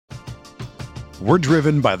We're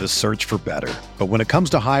driven by the search for better. But when it comes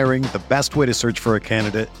to hiring, the best way to search for a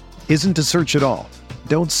candidate isn't to search at all.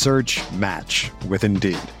 Don't search, match with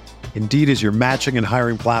Indeed. Indeed is your matching and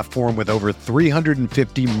hiring platform with over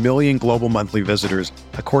 350 million global monthly visitors,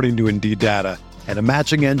 according to Indeed data, and a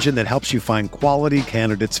matching engine that helps you find quality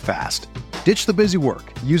candidates fast. Ditch the busy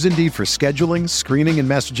work. Use Indeed for scheduling, screening, and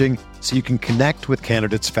messaging so you can connect with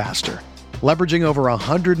candidates faster. Leveraging over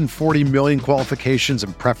 140 million qualifications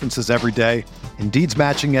and preferences every day, Indeed's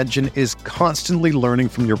matching engine is constantly learning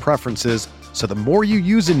from your preferences, so the more you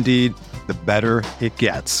use Indeed, the better it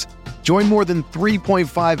gets. Join more than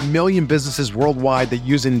 3.5 million businesses worldwide that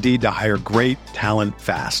use Indeed to hire great talent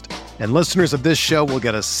fast. And listeners of this show will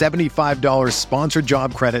get a $75 sponsored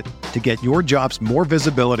job credit to get your jobs more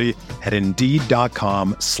visibility at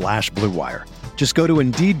Indeed.com/Blue Wire. Just go to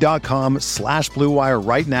Indeed.com/Blue Wire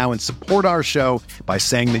right now and support our show by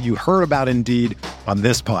saying that you heard about Indeed on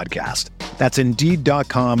this podcast. That's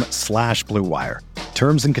Indeed.com/Blue Wire.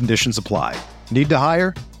 Terms and conditions apply. Need to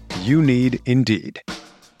hire? You need Indeed.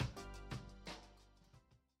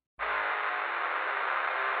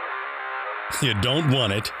 You don't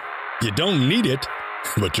want it, you don't need it,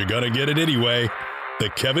 but you're gonna get it anyway. The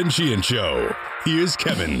Kevin Sheehan Show. Here's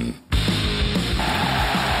Kevin.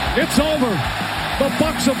 It's over. The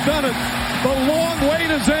Bucs have done it. The long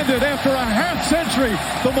wait has ended. After a half century,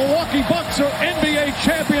 the Milwaukee Bucks are NBA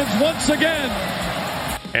champions once again.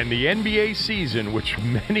 And the NBA season, which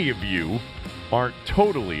many of you aren't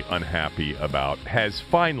totally unhappy about, has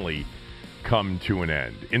finally come to an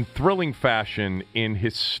end. In thrilling fashion, in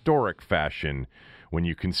historic fashion, when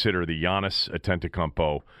you consider the Giannis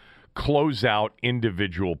Antetokounmpo closeout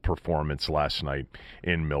individual performance last night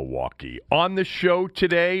in Milwaukee. On the show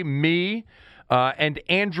today, me and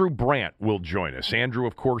Andrew Brandt will join us. Andrew,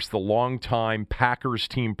 of course, the longtime Packers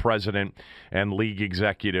team president and league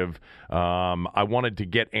executive. I wanted to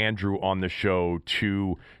get Andrew on the show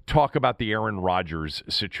to talk about the Aaron Rodgers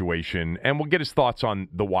situation, and we'll get his thoughts on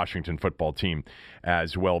the Washington football team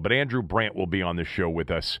as well. But Andrew Brandt will be on the show with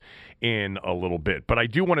us in a little bit. But I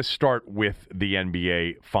do want to start with the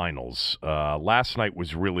NBA Finals. Last night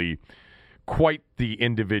was really quite the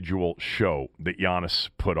individual show that Giannis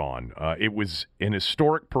put on. It was an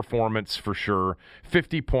historic performance for sure.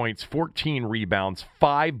 50 points, 14 rebounds,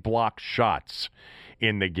 5 blocked shots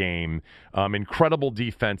in the game. Incredible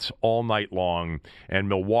defense all night long. And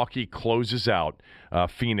Milwaukee closes out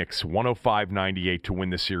Phoenix 105-98 to win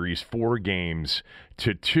the series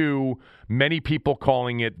 4-2. Many people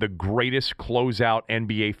calling it the greatest closeout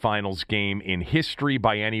NBA Finals game in history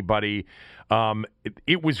by anybody.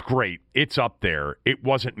 It was great. It's up there. It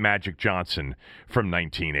wasn't Magic Johnson from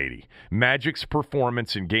 1980. Magic's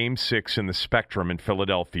performance in Game 6 in the Spectrum in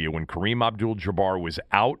Philadelphia when Kareem Abdul-Jabbar was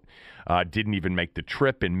out, didn't even make the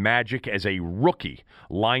trip, and Magic as a rookie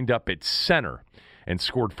lined up at center and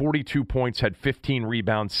scored 42 points, had 15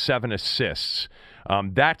 rebounds, 7 assists.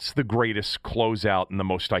 That's the greatest closeout and the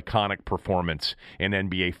most iconic performance in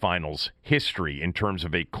NBA Finals history in terms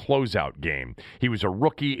of a closeout game. He was a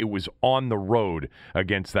rookie. It was on the road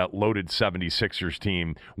against that loaded 76ers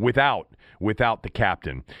team without the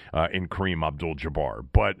captain in Kareem Abdul-Jabbar.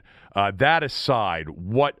 But that aside,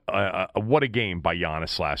 what a game by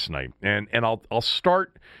Giannis last night. And I'll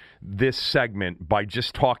start this segment by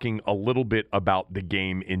just talking a little bit about the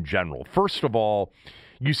game in general. First of all,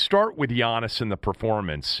 you start with Giannis and the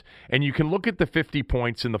performance, and you can look at the 50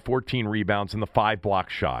 points and the 14 rebounds and the 5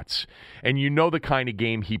 block shots, and you know the kind of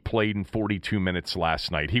game he played in 42 minutes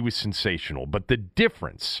last night. He was sensational. But the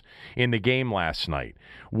difference in the game last night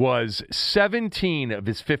was 17 of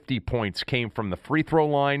his 50 points came from the free throw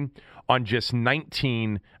line on just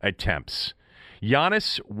 19 attempts.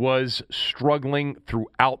 Giannis was struggling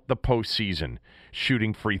throughout the postseason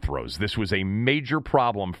shooting free throws. This was a major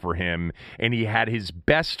problem for him, and he had his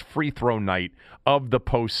best free throw night of the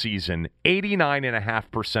postseason,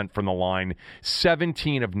 89.5% from the line,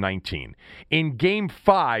 17 of 19. In Game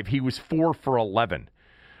 5, he was 4 for 11.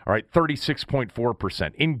 All right,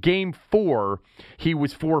 36.4%. In Game 4, he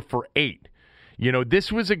was 4 for 8. You know,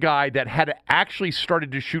 this was a guy that had actually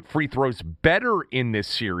started to shoot free throws better in this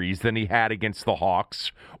series than he had against the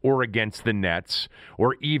Hawks or against the Nets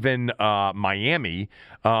or even Miami.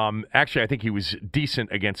 Actually, I think he was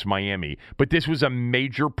decent against Miami. But this was a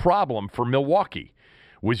major problem for Milwaukee,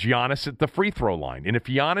 was Giannis at the free throw line. And if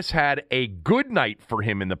Giannis had a good night for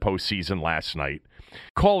him in the postseason last night,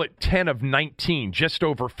 call it 10 of 19, just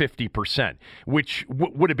over 50%, which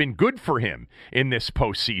would have been good for him in this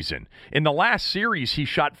postseason. In the last series, he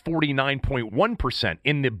shot 49.1%.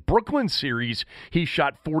 In the Brooklyn series, he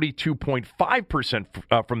shot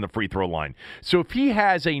 42.5% from the free throw line. So if he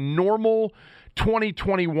has a normal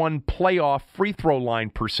 2021 playoff free throw line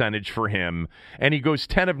percentage for him, and he goes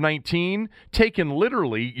 10 of 19, taken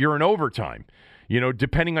literally, you're in overtime.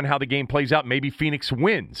 Depending on how the game plays out, maybe Phoenix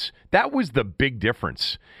wins. That was the big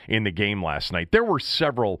difference in the game last night. There were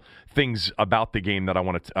several things about the game that I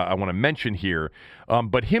want to mention here,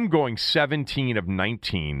 but him going 17 of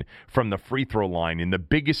 19 from the free throw line in the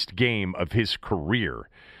biggest game of his career,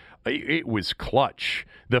 it was clutch.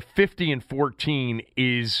 The 50-14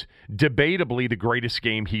 is debatably the greatest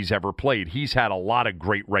game he's ever played. He's had a lot of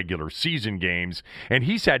great regular season games, and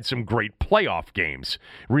he's had some great playoff games.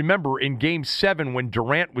 Remember, in Game 7, when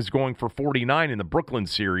Durant was going for 49 in the Brooklyn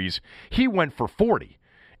series, he went for 40.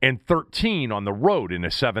 And 13 on the road in a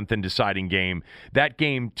seventh and deciding game. That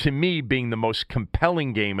game, to me, being the most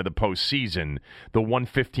compelling game of the postseason, the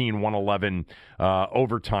 115-111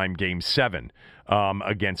 overtime Game 7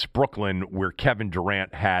 against Brooklyn, where Kevin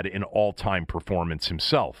Durant had an all-time performance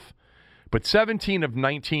himself. But 17 of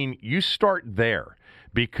 19, you start there.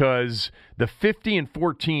 Because the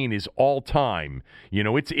 50-14 is all time.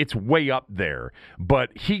 It's way up there. But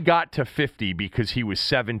he got to 50 because he was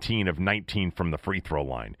 17 of 19 from the free throw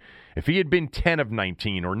line. If he had been 10 of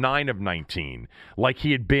 19 or 9 of 19, like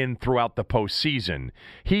he had been throughout the postseason,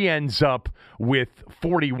 he ends up with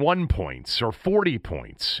 41 points or 40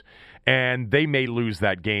 points. And they may lose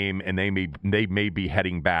that game, and they may be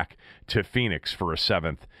heading back to Phoenix for a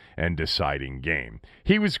seventh and deciding game.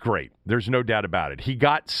 He was great. There's no doubt about it. He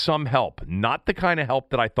got some help, not the kind of help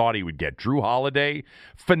that I thought he would get. Drew Holiday,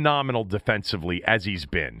 phenomenal defensively as he's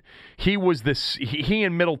been. He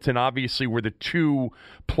and Middleton obviously were the two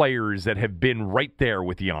players that have been right there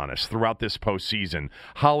with Giannis throughout this postseason.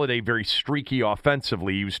 Holiday very streaky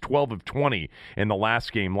offensively. He was 12 of 20 in the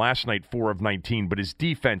last game. Last night, 4 of 19, but his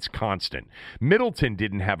defense constant. Middleton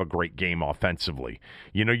didn't have a great game offensively.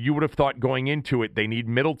 You would have thought going into it, they need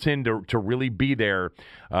Middleton to really be there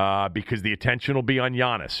because the attention will be on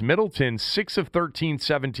Giannis. Middleton, 6 of 13,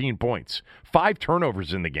 17 points. 5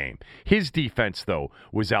 turnovers in the game. His defense, though,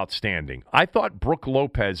 was outstanding. I thought Brook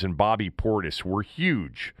Lopez and Bobby Portis were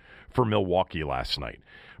huge for Milwaukee last night.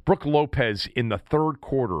 Brook Lopez in the third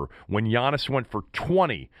quarter, when Giannis went for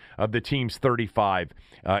 20 of the team's 35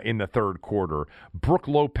 in the third quarter, Brook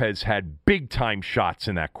Lopez had big-time shots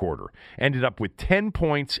in that quarter. Ended up with 10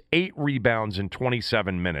 points, 8 rebounds in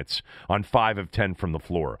 27 minutes on 5 of 10 from the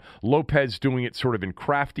floor. Lopez doing it sort of in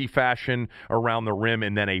crafty fashion around the rim,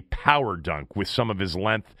 and then a power dunk with some of his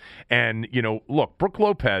length. And, look, Brook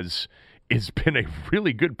Lopez has been a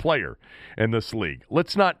really good player in this league.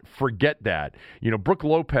 Let's not forget that. Brook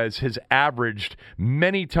Lopez has averaged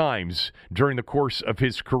many times during the course of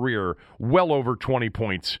his career well over 20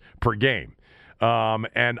 points per game.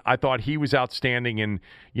 And I thought he was outstanding. And,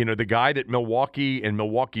 the guy that Milwaukee and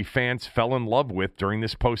Milwaukee fans fell in love with during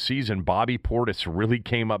this postseason, Bobby Portis, really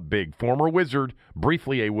came up big. Former Wizard,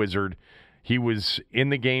 briefly a Wizard. He was in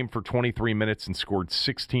the game for 23 minutes and scored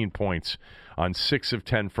 16 points on 6 of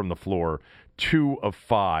 10 from the floor, 2 of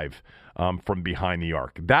 5 from behind the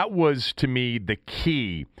arc. That was, to me, the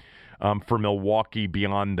key for Milwaukee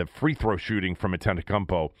beyond the free throw shooting from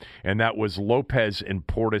Antetokounmpo, and that was Lopez and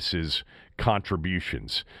Portis's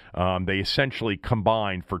contributions. They essentially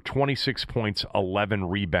combined for 26 points, 11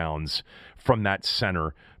 rebounds from that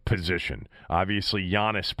center position. Obviously,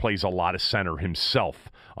 Giannis plays a lot of center himself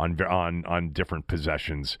on different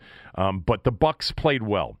possessions, but the Bucs played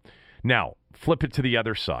well. Now, flip it to the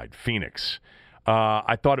other side, Phoenix.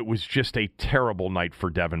 I thought it was just a terrible night for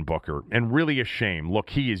Devin Booker, and really a shame.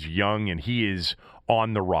 Look, he is young, and he is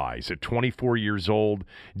on the rise. At 24 years old,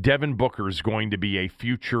 Devin Booker is going to be a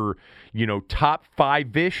future, top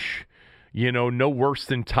 5-ish, no worse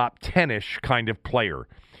than top 10-ish kind of player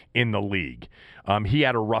in the league. He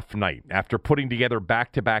had a rough night after putting together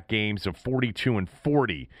back-to-back games of 42 and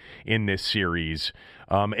 40 in this series,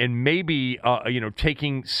 and maybe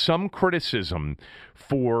taking some criticism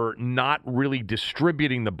for not really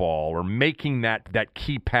distributing the ball or making that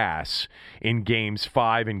key pass in Games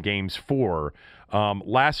 5 and Games 4.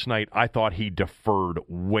 Last night, I thought he deferred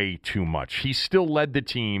way too much. He still led the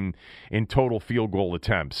team in total field goal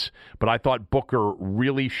attempts, but I thought Booker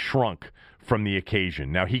really shrunk from the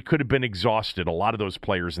occasion. Now, he could have been exhausted. A lot of those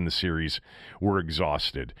players in the series were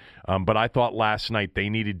exhausted. But I thought last night they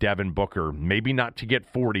needed Devin Booker, maybe not to get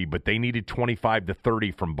 40, but they needed 25 to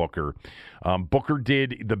 30 from Booker. Booker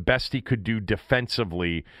did the best he could do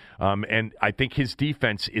defensively, and I think his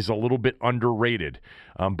defense is a little bit underrated.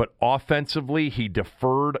 But offensively, he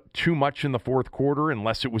deferred too much in the fourth quarter,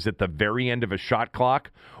 unless it was at the very end of a shot clock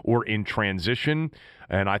or in transition.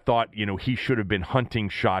 And I thought, he should have been hunting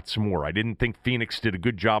shots more. I didn't think Phoenix did a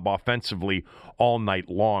good job offensively all night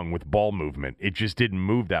long with ball movement. It just didn't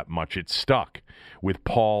move that much. It stuck with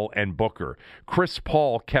Paul and Booker. Chris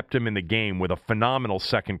Paul kept him in the game with a phenomenal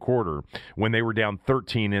second quarter when they were down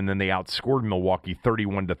 13, and then they outscored Milwaukee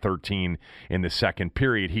 31-13 in the second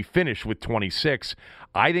period. He finished with 26.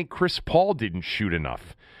 I think Chris Paul didn't shoot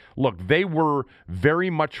enough. Look, they were very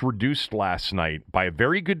much reduced last night by a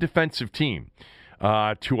very good defensive team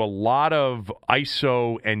to a lot of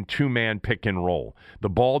ISO and two-man pick and roll. The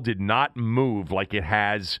ball did not move like it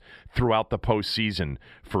has throughout the postseason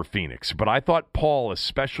for Phoenix. But I thought Paul,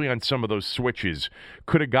 especially on some of those switches,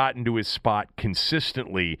 could have gotten to his spot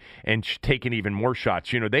consistently and taken even more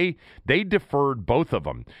shots. They deferred both of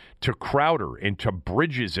them to Crowder and to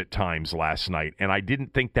Bridges at times last night, and I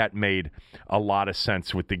didn't think that made a lot of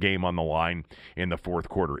sense with the game on the line in the fourth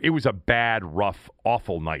quarter. It was a bad, rough,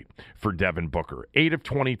 awful night for Devin Booker. 8 of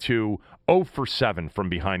 22, 0 for 7 from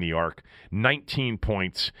behind the arc, 19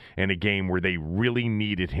 points in a game where they really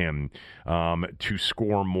needed him to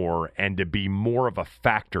score more and to be more of a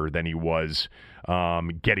factor than he was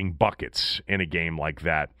getting buckets in a game like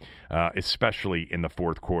that, especially in the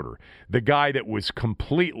fourth quarter. The guy that was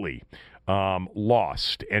completely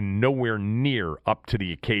lost and nowhere near up to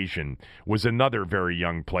the occasion was another very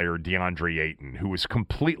young player, DeAndre Ayton, who was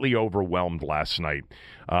completely overwhelmed last night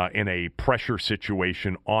in a pressure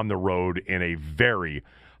situation on the road in a very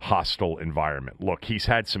hostile environment. Look, he's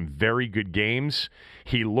had some very good games.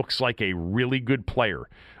 He looks like a really good player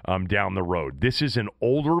down the road. This is an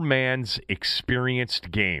older man's experienced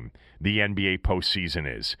game, the NBA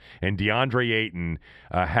postseason is. And DeAndre Ayton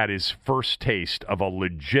had his first taste of a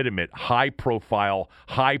legitimate, high-profile,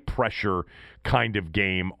 high-pressure kind of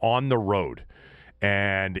game on the road.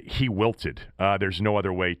 And he wilted. There's no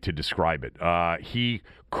other way to describe it. He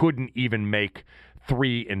couldn't even make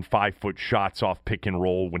 3 and 5 foot shots off pick and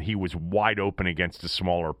roll when he was wide open against a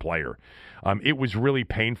smaller player. It was really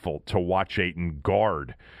painful to watch Ayton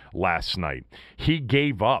guard last night. He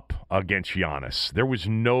gave up against Giannis. There was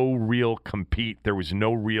no real compete. There was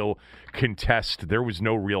no real contest. There was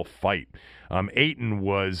no real fight. Ayton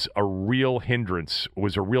was a real hindrance,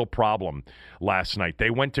 was a real problem last night. They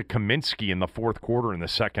went to Kaminsky in the fourth quarter in the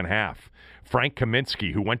second half. Frank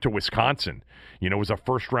Kaminsky, who went to Wisconsin, was a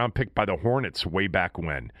first-round pick by the Hornets way back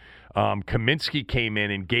when. Kaminsky came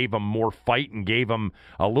in and gave him more fight and gave him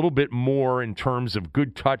a little bit more in terms of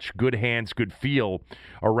good touch, good hands, good feel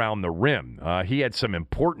around the rim. He had some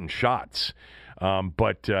important shots.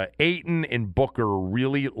 But Ayton and Booker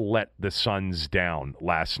really let the Suns down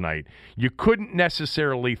last night. You couldn't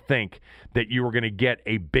necessarily think that you were going to get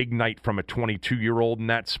a big night from a 22-year-old in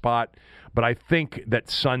that spot, but I think that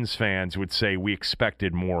Suns fans would say we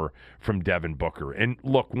expected more from Devin Booker. And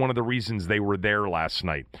look, one of the reasons they were there last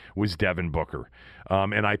night was Devin Booker.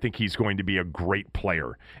 And I think he's going to be a great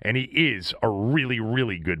player. And he is a really,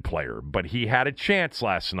 really good player. But he had a chance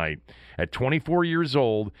last night at 24 years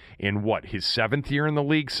old in his 7th year in the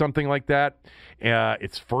league, something like that.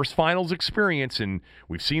 It's first finals experience, and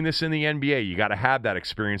we've seen this in the NBA. You got to have that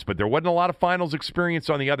experience, but there wasn't a lot of finals experience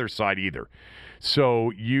on the other side either.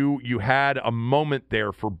 So you had a moment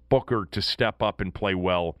there for Booker to step up and play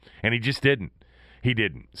well, and he just didn't. He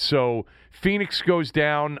didn't. So Phoenix goes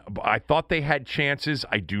down. I thought they had chances.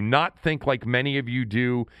 I do not think, like many of you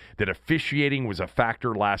do, that officiating was a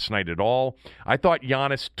factor last night at all. I thought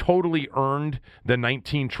Giannis totally earned the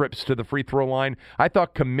 19 trips to the free throw line. I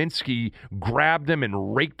thought Kaminsky grabbed him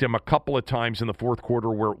and raked him a couple of times in the fourth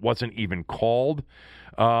quarter where it wasn't even called.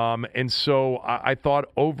 And so I thought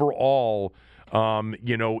overall,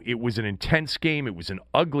 it was an intense game. It was an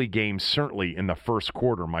ugly game, certainly, in the first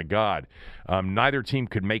quarter. My God. Neither team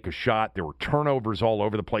could make a shot. There were turnovers all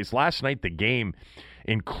over the place. Last night, the game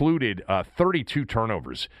included 32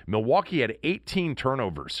 turnovers. Milwaukee had 18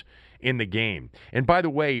 turnovers in the game. And by the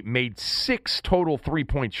way, made 6 total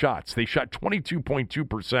three-point shots. They shot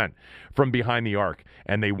 22.2% from behind the arc,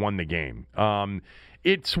 and they won the game.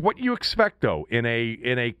 It's what you expect, though, in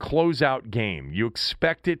a closeout game. You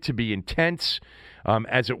expect it to be intense,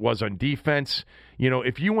 as it was on defense.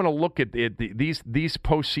 If you want to look at these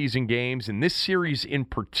postseason games, and this series in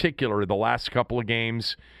particular, the last couple of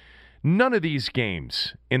games, none of these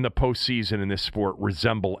games in the postseason in this sport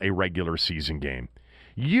resemble a regular season game.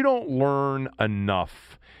 You don't learn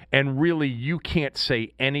enough, and really you can't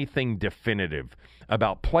say anything definitive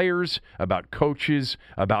about players, about coaches,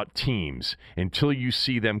 about teams until you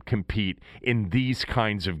see them compete in these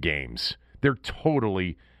kinds of games. They're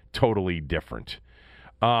totally, totally different.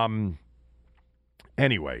 Anyway,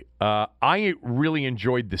 I really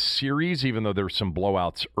enjoyed the series, even though there were some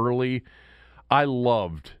blowouts early. I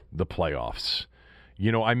loved the playoffs.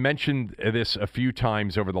 You know, I mentioned this a few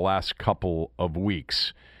times over the last couple of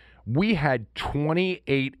weeks. We had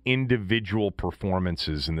 28 individual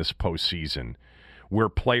performances in this postseason where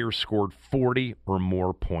players scored 40 or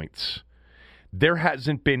more points. There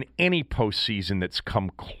hasn't been any postseason that's come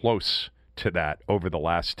close to that over the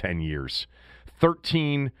last 10 years.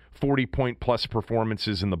 13 40-point-plus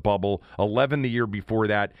performances in the bubble, 11 the year before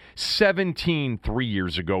that, 17 3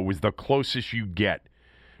 years ago was the closest you get.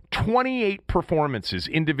 28 performances,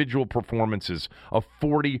 individual performances of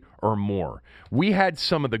 40 or more. We had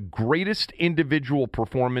some of the greatest individual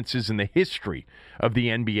performances in the history of the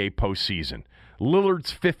NBA postseason.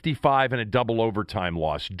 Lillard's 55 in a double overtime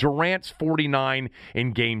loss. Durant's 49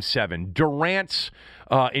 in Game 7. Durant's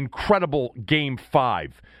incredible Game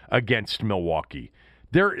 5 against Milwaukee.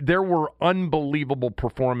 There were unbelievable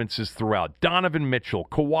performances throughout. Donovan Mitchell,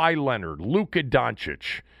 Kawhi Leonard, Luka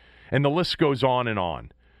Doncic, and the list goes on and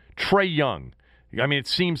on. Trae Young. I mean, it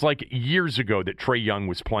seems like years ago that Trae Young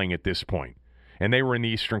was playing at this point, and they were in the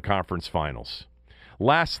Eastern Conference Finals.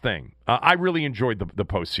 Last thing, I really enjoyed the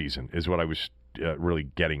postseason, is what I was really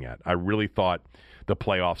getting at. I really thought the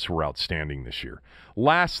playoffs were outstanding this year.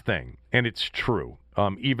 Last thing, and it's true,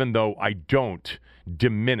 even though I don't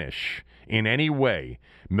diminish in any way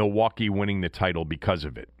Milwaukee winning the title because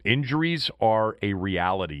of it. Injuries are a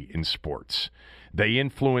reality in sports. They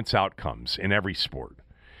influence outcomes in every sport.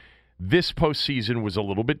 This postseason was a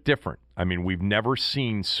little bit different. I mean, we've never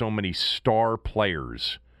seen so many star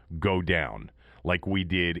players go down like we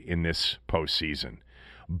did in this postseason.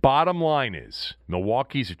 Bottom line is,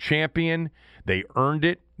 Milwaukee's a champion. They earned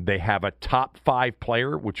it. They have a top 5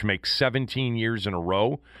 player, which makes 17 years in a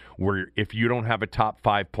row, where if you don't have a top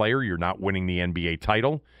 5 player, you're not winning the NBA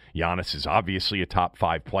title. Giannis is obviously a top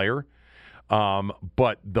 5 player.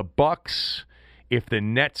 But the Bucs, if the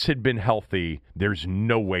Nets had been healthy, there's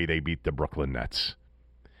no way they beat the Brooklyn Nets.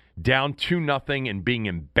 Down 2-0 and being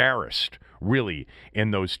embarrassed, really,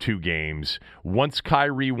 in those 2 games. Once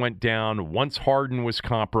Kyrie went down, once Harden was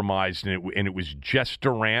compromised, and it was just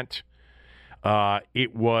Durant,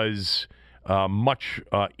 it was much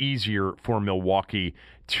easier for Milwaukee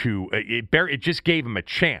to it just gave them a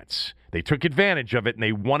chance. They took advantage of it, and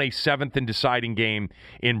they won a 7th and deciding game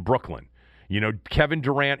in Brooklyn. You know, Kevin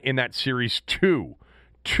Durant in that series, two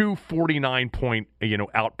 49-point,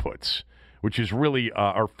 outputs, which is really,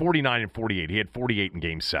 or 49 and 48. He had 48 in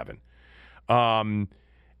Game 7.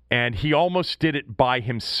 And he almost did it by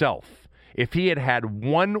himself. If he had had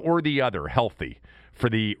one or the other healthy for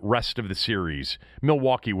the rest of the series,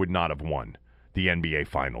 Milwaukee would not have won the NBA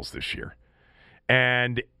Finals this year.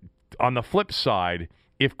 And on the flip side,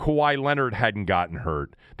 if Kawhi Leonard hadn't gotten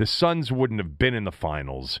hurt, the Suns wouldn't have been in the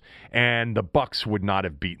finals, and the Bucs would not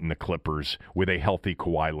have beaten the Clippers with a healthy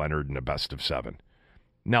Kawhi Leonard in a best-of-7.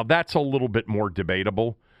 Now, that's a little bit more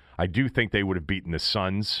debatable. I do think they would have beaten the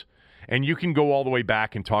Suns. And you can go all the way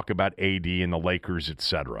back and talk about AD and the Lakers,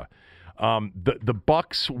 etc. The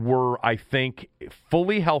Bucs were, I think,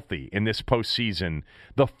 fully healthy in this postseason,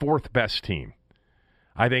 the 4th best team.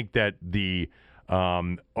 I think that the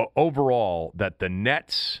overall, that the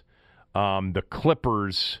Nets, the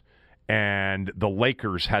Clippers, and the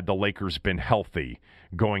Lakers, had the Lakers been healthy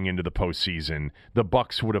going into the postseason, the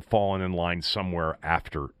Bucs would have fallen in line somewhere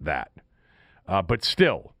after that. But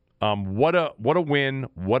still, what a win,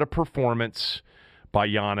 what a performance by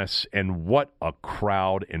Giannis, and what a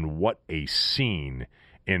crowd and what a scene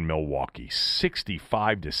in Milwaukee.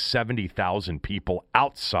 65 to 70,000 people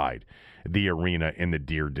outside the arena in the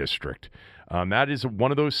Deer District. That is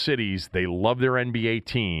one of those cities. They love their NBA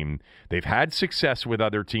team. They've had success with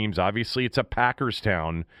other teams. Obviously, it's a Packers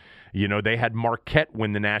town. You know, they had Marquette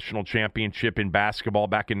win the national championship in basketball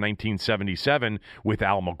back in 1977 with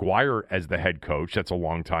Al McGuire as the head coach. That's a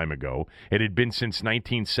long time ago. It had been since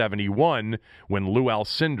 1971 when Lou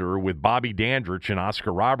Alcindor with Bobby Dandridge and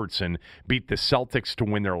Oscar Robertson beat the Celtics to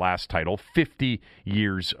win their last title 50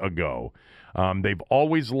 years ago. They've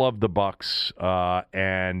always loved the Bucs,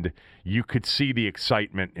 and you could see the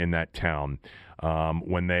excitement in that town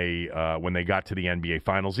when they got to the NBA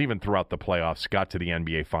Finals, even throughout the playoffs, got to the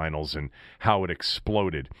NBA Finals, and how it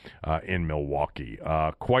exploded in Milwaukee.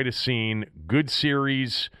 Quite a scene, good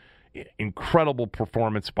series, incredible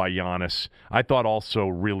performance by Giannis. I thought also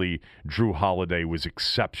really Drew Holiday was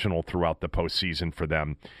exceptional throughout the postseason for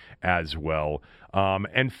them as well.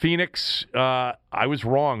 And Phoenix, I was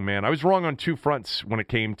wrong, man. I was wrong on 2 fronts when it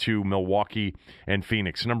came to Milwaukee and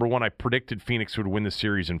Phoenix. Number one, I predicted Phoenix would win the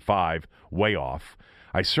series in 5, way off.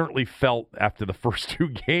 I certainly felt after the first 2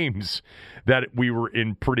 games that we were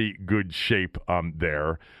in pretty good shape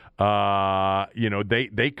there.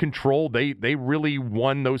 They controlled. They really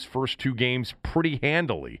won those first two games pretty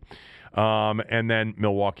handily. And then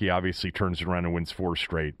Milwaukee obviously turns it around and wins 4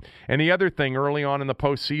 straight. And the other thing, early on in the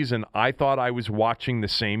postseason, I thought I was watching the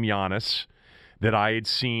same Giannis that I had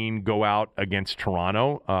seen go out against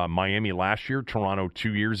Toronto, Miami last year, Toronto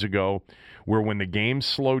 2 years ago, where when the game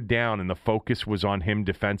slowed down and the focus was on him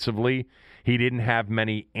defensively, he didn't have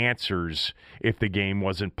many answers if the game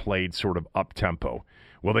wasn't played sort of up-tempo.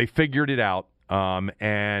 Well, they figured it out,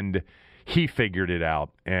 and he figured it out,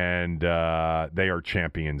 and they are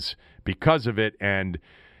champions because of it. And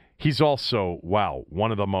he's also,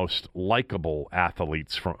 one of the most likable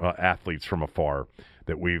athletes from afar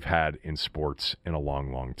that we've had in sports in a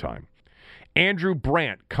long, long time. Andrew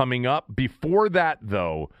Brandt coming up. Before that,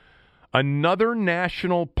 though, another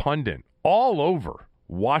national pundit all over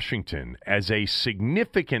Washington as a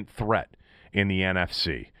significant threat in the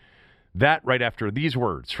NFC. That right after these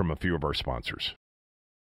words from a few of our sponsors.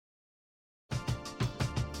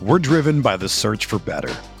 We're driven by the search for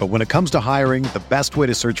better. But when it comes to hiring, the best way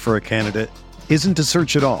to search for a candidate isn't to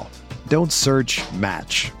search at all. Don't search,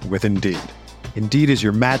 match with Indeed. Indeed is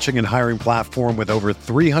your matching and hiring platform with over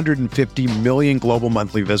 350 million global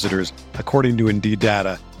monthly visitors, according to Indeed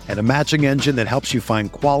data, and a matching engine that helps you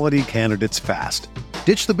find quality candidates fast.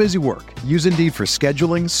 Ditch the busy work. Use Indeed for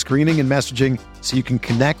scheduling, screening, and messaging so you can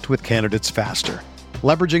connect with candidates faster.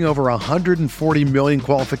 Leveraging over 140 million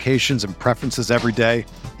qualifications and preferences every day,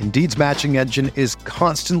 Indeed's matching engine is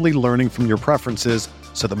constantly learning from your preferences,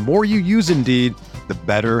 so the more you use Indeed, the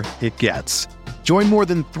better it gets. Join more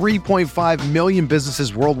than 3.5 million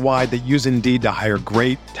businesses worldwide that use Indeed to hire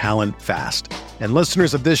great talent fast. And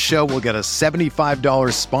listeners of this show will get a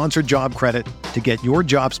 $75 sponsored job credit to get your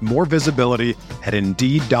jobs more visibility at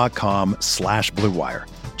Indeed.com/Blue Wire.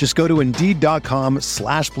 Just go to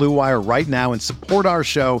Indeed.com/Blue Wire right now and support our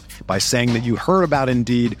show by saying that you heard about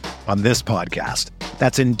Indeed on this podcast.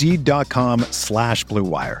 That's Indeed.com/Blue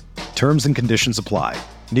Wire. Terms and conditions apply.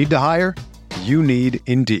 Need to hire? You need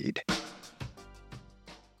Indeed.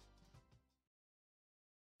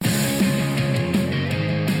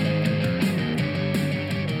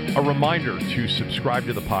 A reminder to subscribe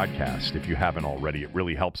to the podcast if you haven't already. It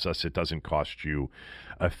really helps us. It doesn't cost you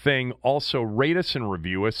a thing. Also, rate us and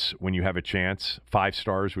review us when you have a chance. 5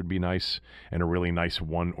 stars would be nice, and a really nice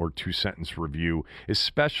 1 or 2 sentence review,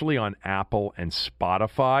 especially on Apple and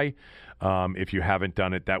Spotify. If you haven't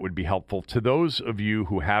done it, that would be helpful. To those of you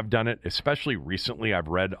who have done it, especially recently, I've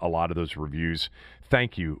read a lot of those reviews.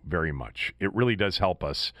 Thank you very much. It really does help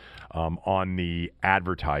us on the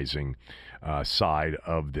advertising side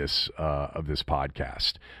of this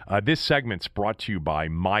podcast. This segment's brought to you by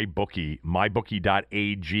MyBookie,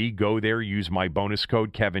 mybookie.ag. Go there, use my bonus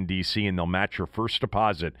code KevinDC, and they'll match your first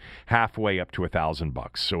deposit halfway up to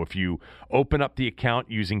 $1,000. So if you open up the account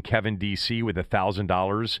using KevinDC with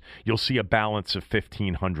 $1,000, you'll see a balance of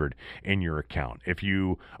 $1,500 in your account. If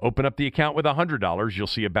you open up the account with $100, you'll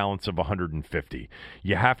see a balance of $150.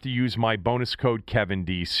 You have to use my bonus code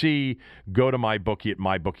KevinDC. Go to MyBookie at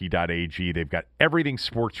mybookie.ag. They've got everything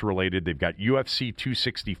sports related. They've got UFC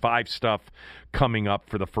 265 stuff coming up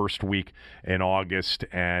for the first week in August.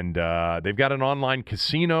 And they've got an online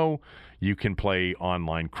casino. You can play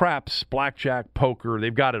online craps, blackjack, poker.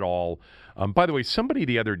 They've got it all. By the way, somebody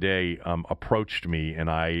the other day approached me, and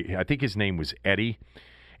I think his name was Eddie.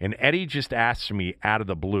 And Eddie just asked me out of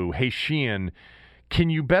the blue, "Hey, Sheehan, can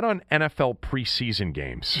you bet on NFL preseason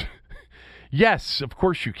games?" Yes, of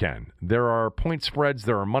course you can. There are point spreads,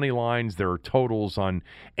 there are money lines, there are totals on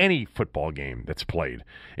any football game that's played,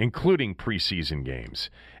 including preseason games.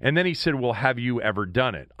 And then he said, "Well, have you ever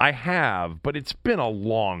done it?" I have, but it's been a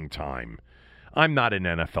long time. I'm not an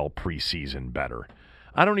NFL preseason bettor.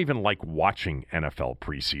 I don't even like watching NFL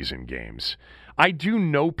preseason games. I do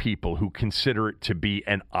know people who consider it to be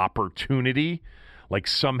an opportunity, like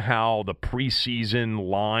somehow the preseason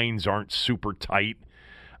lines aren't super tight.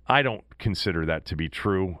 I don't consider that to be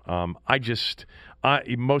true. Most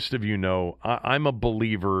of you know, I'm a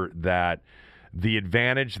believer that the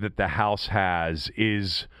advantage that the house has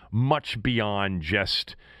is much beyond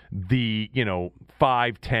just the,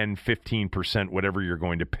 5, 10, 15%, whatever you're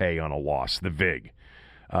going to pay on a loss, the VIG.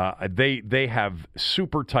 They have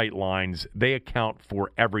super tight lines. They account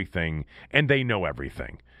for everything, and they know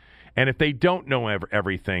everything. And if they don't know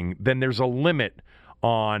everything, then there's a limit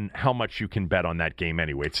on how much you can bet on that game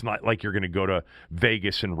anyway. It's not like you're going to go to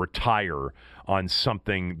Vegas and retire on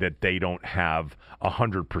something that they don't have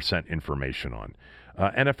 100% information on.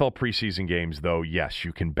 NFL preseason games, though, yes,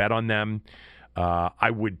 you can bet on them. I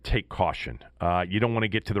would take caution. You don't want to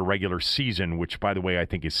get to the regular season, which, by the way, I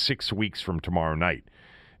think is 6 weeks from tomorrow night,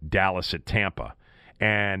 Dallas at Tampa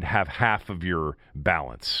and have half of your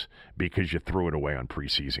balance because you threw it away on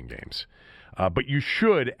preseason games. But you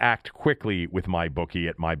should act quickly with MyBookie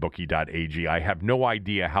at mybookie.ag. I have no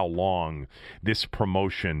idea how long this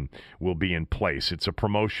promotion will be in place. It's a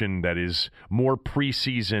promotion that is more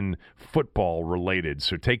preseason football related,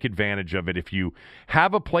 so take advantage of it. If you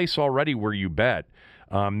have a place already where you bet,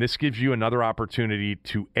 this gives you another opportunity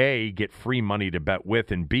to, A, get free money to bet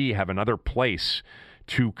with, and B, have another place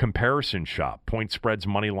to comparison shop, point spreads,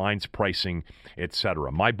 money lines, pricing,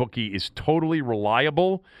 etc. MyBookie is totally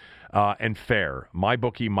reliable and fair.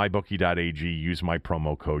 MyBookie, mybookie.ag. Use my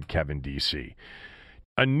promo code KevinDC.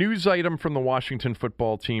 A news item from the Washington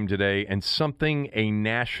football team today, and something a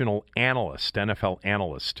national analyst, NFL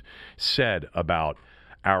analyst, said about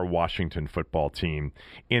our Washington football team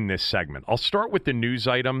in this segment. I'll start with the news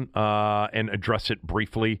item and address it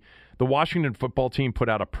briefly. The Washington football team put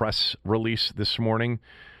out a press release this morning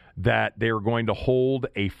that they are going to hold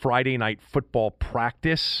a Friday night football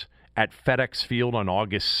practice at FedEx Field on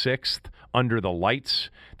August 6th under the lights.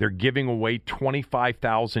 They're giving away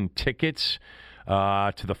 25,000 tickets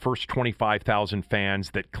to the first 25,000 fans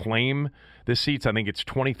that claim the seats. I think it's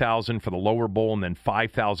 20,000 for the lower bowl and then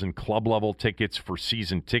 5,000 club level tickets for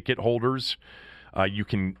season ticket holders. You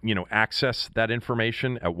can, access that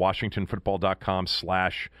information at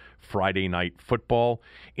washingtonfootball.com/Friday Night Football.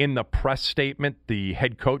 In the press statement, the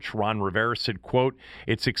head coach, Ron Rivera, said, quote,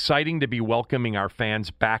 "It's exciting to be welcoming our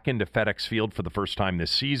fans back into FedEx Field for the first time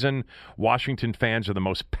this season. Washington fans are the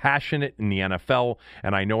most passionate in the NFL,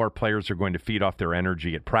 and I know our players are going to feed off their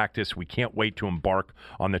energy at practice. We can't wait to embark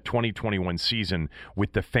on the 2021 season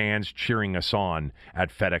with the fans cheering us on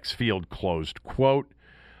at FedEx Field," closed quote.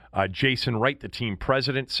 Jason Wright, the team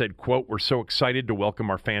president, said, quote, "We're so excited to welcome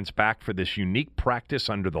our fans back for this unique practice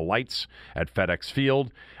under the lights at FedEx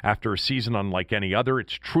Field. After a season unlike any other,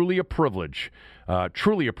 it's truly a privilege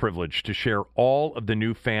to share all of the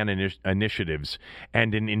new fan initiatives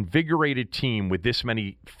and an invigorated team with this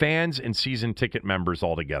many fans and season ticket members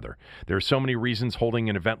all together. There are so many reasons holding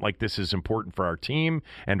an event like this is important for our team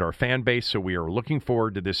and our fan base, so we are looking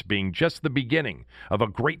forward to this being just the beginning of a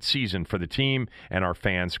great season for the team and our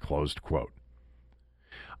fans," closed quote.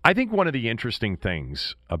 I think one of the interesting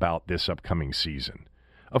things about this upcoming season,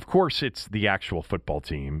 of course, it's the actual football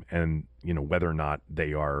team and, whether or not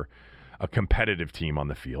they are a competitive team on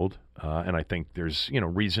the field. And I think there's,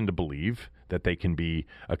 reason to believe that they can be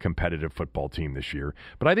a competitive football team this year.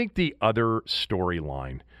 But I think the other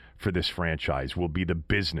storyline for this franchise will be the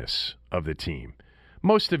business of the team.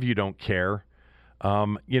 Most of you don't care.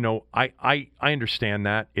 I understand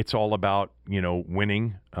that. It's all about,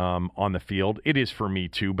 winning on the field. It is for me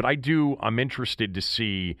too. But I'm interested to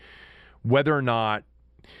see whether or not,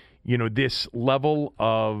 this level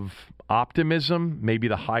of optimism, maybe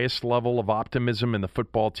the highest level of optimism in the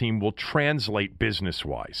football team, will translate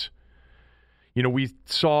business-wise. We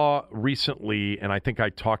saw recently, and I think I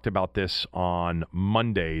talked about this on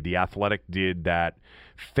Monday, The Athletic did that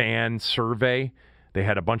fan survey. They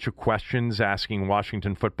had a bunch of questions asking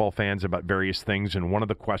Washington football fans about various things, and one of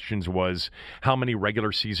the questions was, how many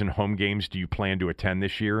regular season home games do you plan to attend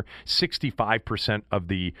this year? 65% of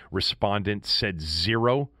the respondents said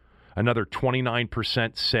 0. Another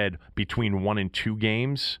 29% said between 1 and 2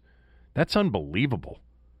 games. That's unbelievable.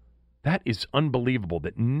 That is unbelievable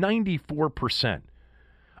that 94%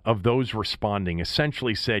 of those responding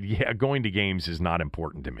essentially said, yeah, going to games is not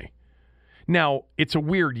important to me. Now, it's a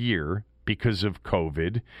weird year because of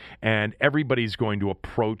COVID, and everybody's going to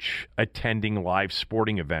approach attending live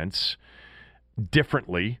sporting events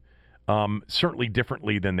differently. Certainly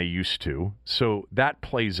differently than they used to. So that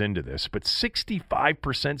plays into this. But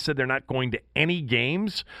 65% said they're not going to any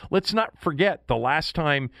games. Let's not forget, the last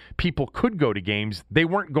time people could go to games, they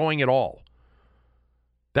weren't going at all.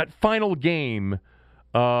 That final game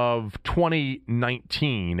of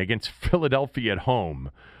 2019 against Philadelphia at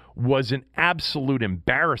home was an absolute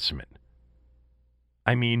embarrassment.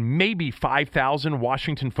 I mean, maybe 5,000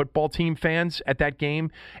 Washington football team fans at that game,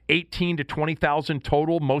 18 to 20,000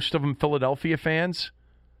 total, most of them Philadelphia fans.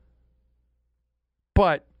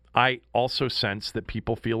 But I also sense that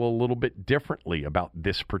people feel a little bit differently about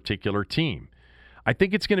this particular team. I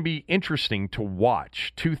think it's going to be interesting to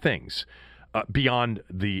watch two things beyond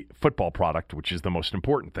the football product, which is the most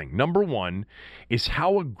important thing. Number one is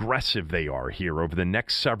how aggressive they are here over the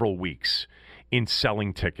next several weeks in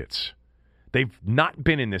selling tickets. They've not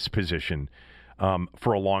been in this position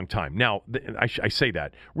for a long time. Now, I say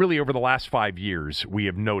that. Really, over the last 5 years, we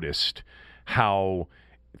have noticed how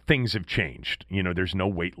things have changed. There's no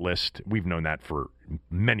wait list. We've known that for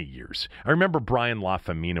many years. I remember Brian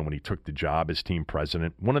LaFemina when he took the job as team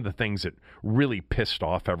president. One of the things that really pissed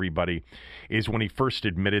off everybody is when he first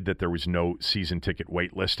admitted that there was no season ticket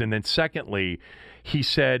wait list. And then secondly, he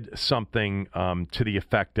said something to the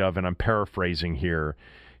effect of, and I'm paraphrasing here,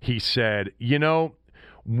 he said,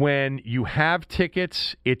 when you have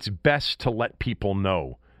tickets, it's best to let people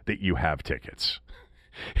know that you have tickets.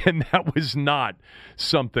 And that was not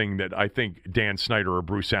something that I think Dan Snyder or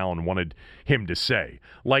Bruce Allen wanted him to say.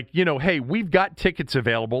 Like, hey, we've got tickets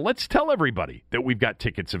available. Let's tell everybody that we've got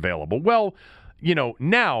tickets available. Well,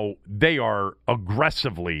 now they are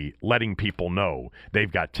aggressively letting people know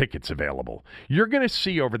they've got tickets available. You're going to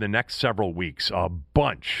see over the next several weeks a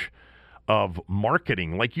bunch of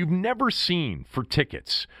marketing like you've never seen for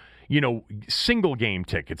tickets. Single game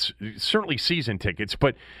tickets, certainly season tickets,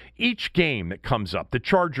 but each game that comes up, the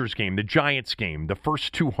Chargers game, the Giants game, the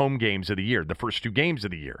first two home games of the year, the first two games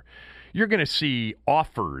of the year, you're going to see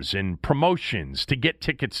offers and promotions to get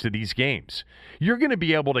tickets to these games. You're going to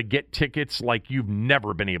be able to get tickets like you've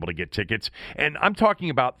never been able to get tickets. And I'm talking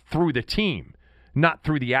about through the team, not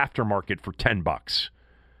through the aftermarket for $10.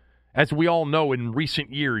 As we all know, in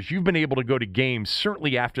recent years, you've been able to go to games,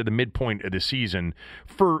 certainly after the midpoint of the season,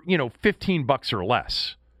 for, $15 or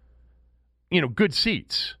less. Good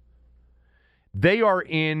seats. They are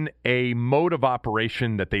in a mode of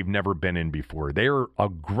operation that they've never been in before. They're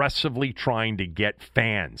aggressively trying to get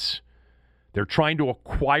fans. They're trying to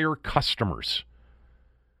acquire customers.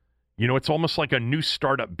 It's almost like a new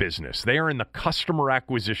startup business. They are in the customer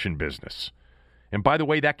acquisition business. And by the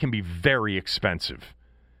way, that can be very expensive.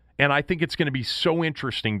 And I think it's going to be so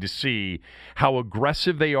interesting to see how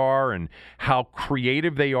aggressive they are and how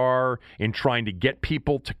creative they are in trying to get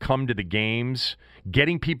people to come to the games,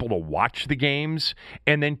 getting people to watch the games,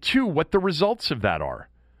 and then, two, what the results of that are.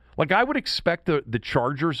 Like, I would expect the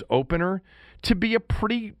Chargers opener to be a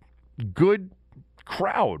pretty good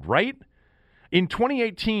crowd, right? In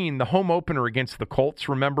 2018, the home opener against the Colts,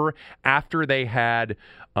 remember, after they had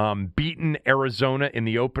beaten Arizona in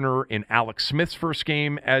the opener in Alex Smith's first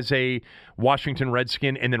game as a Washington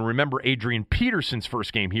Redskin, and then remember Adrian Peterson's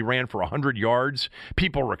first game. He ran for 100 yards.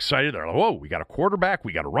 People were excited. They're like, whoa, we got a quarterback,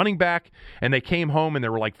 we got a running back. And they came home, and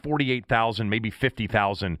there were like 48,000, maybe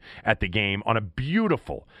 50,000 at the game on a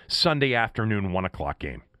beautiful Sunday afternoon 1 o'clock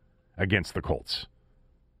game against the Colts.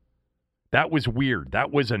 That was weird.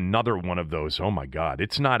 That was another one of those, oh my God,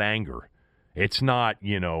 it's not anger. It's not,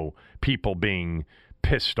 people being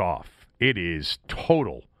pissed off. It is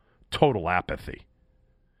total apathy.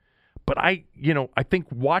 But I think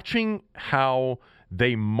watching how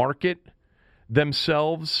they market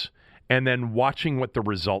themselves and then watching what the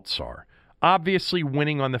results are. Obviously,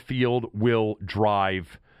 winning on the field will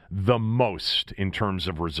drive the most in terms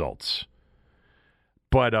of results.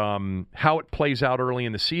 But how it plays out early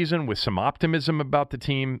in the season with some optimism about the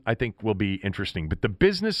team, I think will be interesting. But the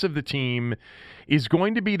business of the team is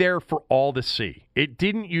going to be there for all to see. It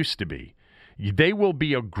didn't used to be. They will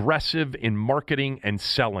be aggressive in marketing and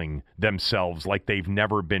selling themselves like they've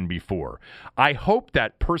never been before. I hope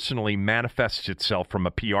that personally manifests itself from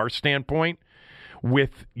a PR standpoint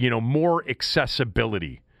with, more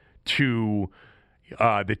accessibility to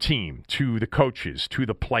the team, to the coaches, to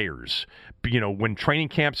the players, when training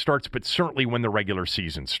camp starts, but certainly when the regular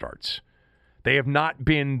season starts. They have not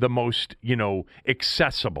been the most,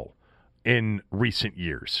 accessible in recent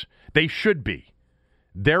years. They should be.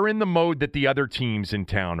 They're in the mode that the other teams in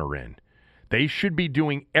town are in. They should be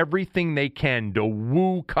doing everything they can to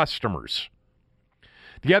woo customers.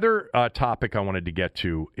 The other topic I wanted to get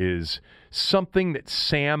to is something that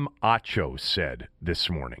Sam Acho said this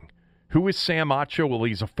morning. Who is Sam Acho? Well,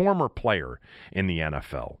 he's a former player in the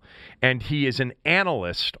NFL, and he is an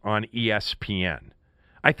analyst on ESPN.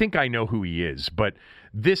 I think I know who he is, but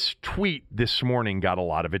this tweet this morning got a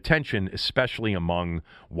lot of attention, especially among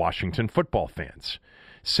Washington football fans.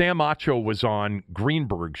 Sam Acho was on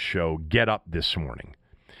Greenberg's show, Get Up, this morning.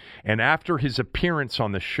 And after his appearance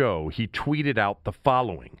on the show, he tweeted out the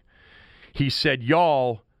following. He said,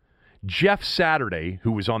 y'all, Jeff Saturday,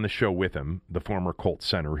 who was on the show with him, the former Colts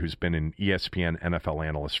center who's been an ESPN NFL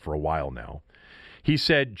analyst for a while now, he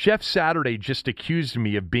said, Jeff Saturday just accused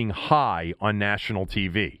me of being high on national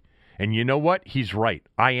TV. And you know what? He's right.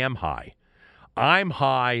 I am high. I'm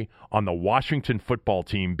high on the Washington football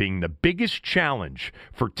team being the biggest challenge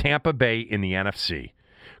for Tampa Bay in the NFC.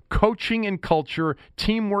 Coaching and culture,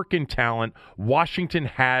 teamwork and talent, Washington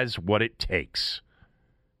has what it takes.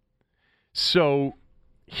 So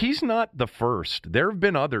he's not the first. There have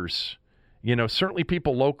been others, certainly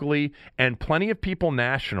people locally and plenty of people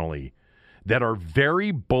nationally that are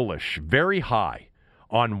very bullish, very high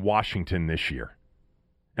on Washington this year.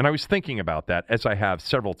 And I was thinking about that, as I have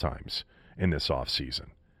several times in this offseason.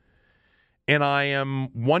 And I am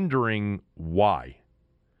wondering why.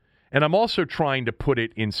 And I'm also trying to put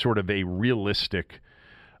it in sort of a realistic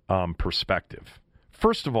perspective.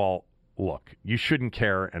 First of all, look, you shouldn't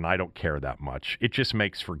care, and I don't care that much. It just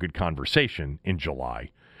makes for good conversation in July.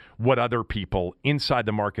 What other people inside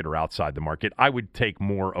the market or outside the market, I would take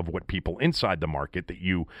more of what people inside the market that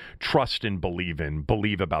you trust and believe in,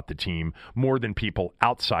 believe about the team, more than people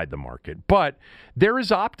outside the market. But there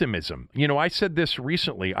is optimism. You know, I said this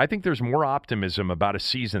recently. I think there's more optimism about a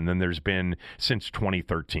season than there's been since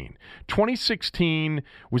 2013. 2016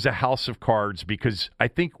 was a house of cards because I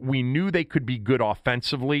think we knew they could be good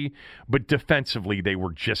offensively, but defensively they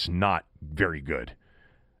were just not very good.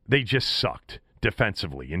 They just sucked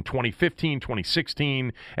defensively in 2015,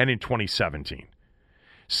 2016, and in 2017.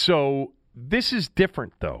 So this is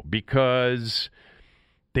different, though, because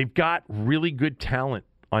they've got really good talent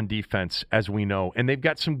on defense, as we know, and they've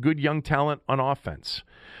got some good young talent on offense.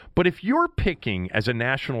 But if you're picking, as a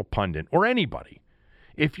national pundit, or anybody,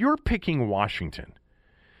 if you're picking Washington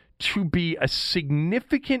to be a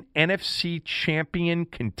significant NFC championship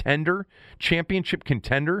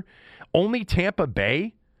contender, only Tampa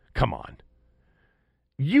Bay? Come on.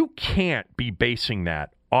 You can't be basing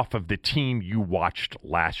that off of the team you watched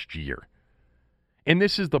last year. And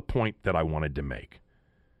this is the point that I wanted to make.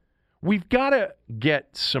 We've got to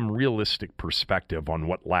get some realistic perspective on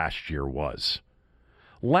what last year was.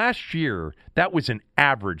 Last year, that was an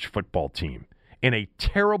average football team in a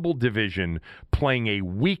terrible division playing a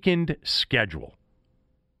weakened schedule.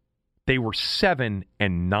 They were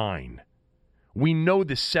 7-9. We know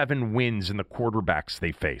the 7 wins and the quarterbacks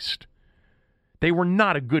they faced. They were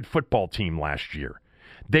not a good football team last year.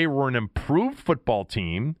 They were an improved football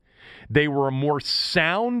team. They were a more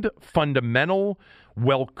sound, fundamental,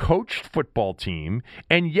 well-coached football team.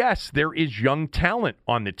 And yes, there is young talent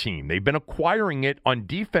on the team. They've been acquiring it on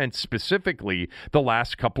defense specifically the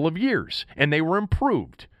last couple of years, and they were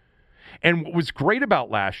improved. And what was great about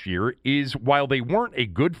last year is while they weren't a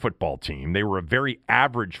good football team, they were a very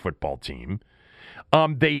average football team.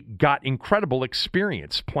 They got incredible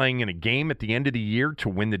experience playing in a game at the end of the year to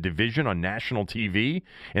win the division on national TV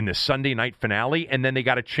in the Sunday night finale, and then they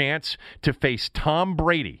got a chance to face Tom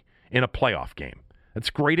Brady in a playoff game. That's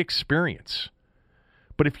great experience.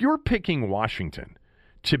 But if you're picking Washington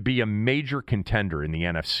to be a major contender in the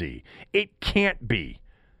NFC, it can't be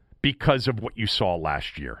because of what you saw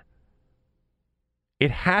last year.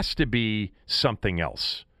 It has to be something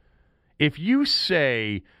else. If you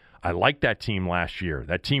say, I like that team last year.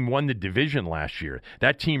 That team won the division last year.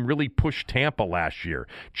 That team really pushed Tampa last year.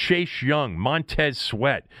 Chase Young, Montez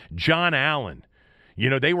Sweat, John Allen.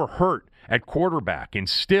 You know, they were hurt at quarterback, and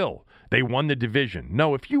still they won the division.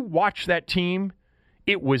 No, if you watch that team,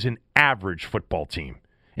 it was an average football team.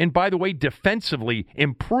 And by the way, defensively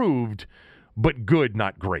improved, but good,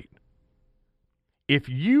 not great. If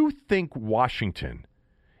you think Washington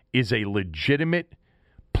is a legitimate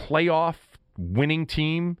playoff winning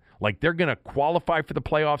team, like they're going to qualify for the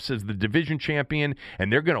playoffs as the division champion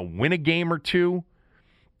and they're going to win a game or two,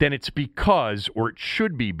 then it's because, or it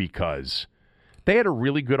should be because, they had a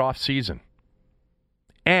really good offseason.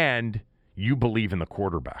 And you believe in the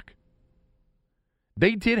quarterback.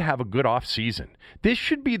 They did have a good offseason. This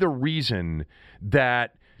should be the reason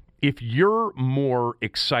that if you're more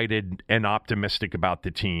excited and optimistic about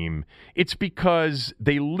the team, it's because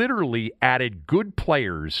they literally added good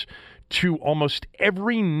players to almost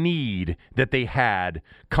every need that they had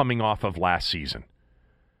coming off of last season.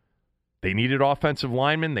 They needed offensive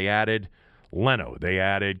linemen. They added Leno. They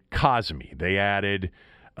added Cosme. They added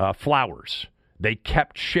Flowers. They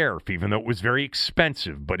kept Sheriff, even though it was very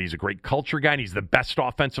expensive, but he's a great culture guy, and he's the best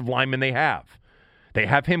offensive lineman they have. They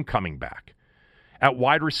have him coming back. At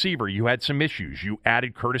wide receiver, you had some issues. You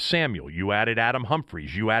added Curtis Samuel. You added Adam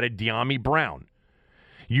Humphries. You added De'Ami Brown.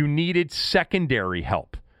 You needed secondary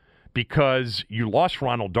help because you lost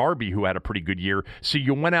Ronald Darby, who had a pretty good year, so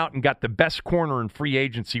you went out and got the best corner in free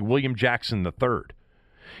agency, William Jackson III.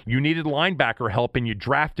 You needed linebacker help, and you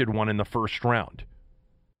drafted one in the first round.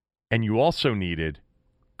 And you also needed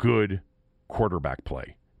good quarterback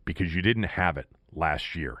play because you didn't have it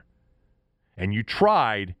last year. And you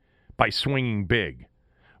tried by swinging big,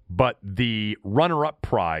 but the runner-up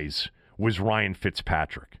prize was Ryan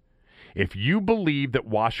Fitzpatrick. If you believe that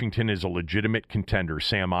Washington is a legitimate contender,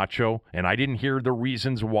 Sam Acho, and I didn't hear the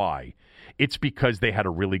reasons why, it's because they had a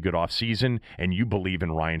really good offseason and you believe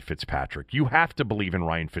in Ryan Fitzpatrick. You have to believe in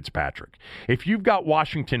Ryan Fitzpatrick. If you've got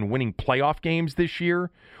Washington winning playoff games this year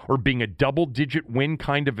or being a double-digit win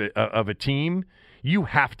kind of a team, you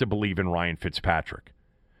have to believe in Ryan Fitzpatrick.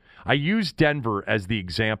 I use Denver as the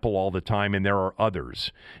example all the time, and there are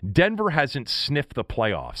others. Denver hasn't sniffed the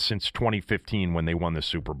playoffs since 2015 when they won the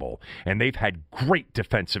Super Bowl, and they've had great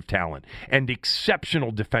defensive talent and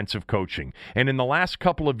exceptional defensive coaching. And in the last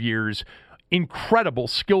couple of years, incredible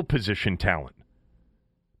skill position talent.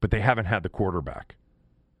 But they haven't had the quarterback.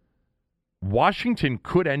 Washington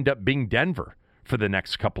could end up being Denver for the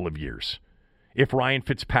next couple of years. If Ryan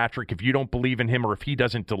Fitzpatrick, if you don't believe in him or if he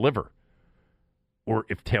doesn't deliver, or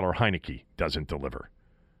if Taylor Heineke doesn't deliver.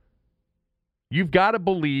 You've got to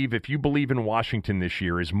believe, if you believe in Washington this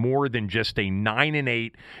year, is more than just a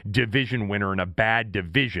 9-8 division winner in a bad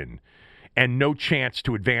division and no chance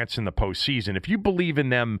to advance in the postseason. If you believe in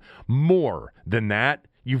them more than that,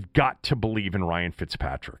 you've got to believe in Ryan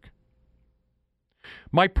Fitzpatrick.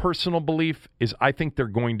 My personal belief is I think they're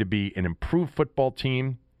going to be an improved football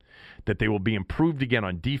team, that they will be improved again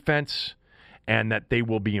on defense, and that they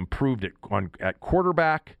will be improved at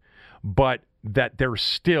quarterback, but that there's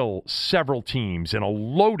still several teams in a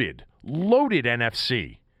loaded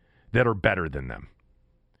NFC that are better than them.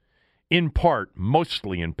 In part,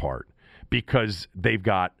 mostly in part, because they've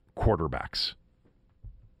got quarterbacks.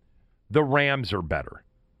 The Rams are better.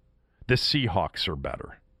 The Seahawks are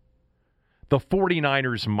better. The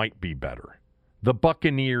 49ers might be better. The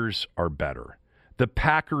Buccaneers are better. The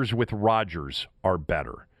Packers with Rodgers are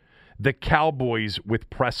better. The Cowboys with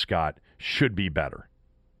Prescott should be better.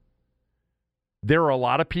 There are a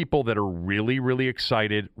lot of people that are really, really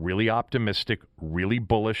excited, really optimistic, really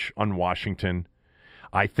bullish on Washington.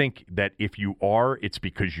 I think that if you are, it's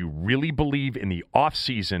because you really believe in the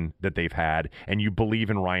offseason that they've had and you believe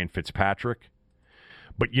in Ryan Fitzpatrick.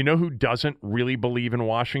 But you know who doesn't really believe in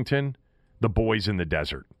Washington? The boys in the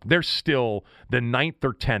desert. They're still the 9th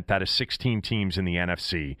or 10th out of 16 teams in the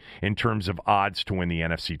NFC in terms of odds to win the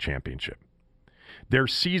NFC Championship. Their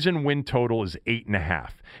season win total is 8.5.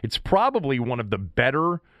 It's probably one of the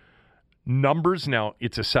better numbers. Now,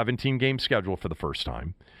 it's a 17-game schedule for the first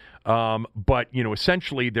time. But,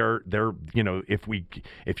 essentially they're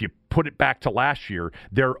if you put it back to last year,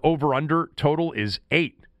 their over-under total is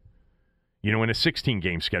 8. In a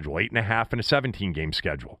 16-game schedule, 8.5 in a 17-game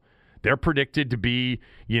schedule. They're predicted to be,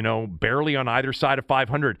 barely on either side of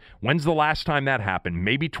 500. When's the last time that happened?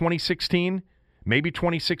 Maybe 2016? Maybe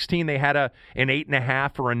 2016 they had an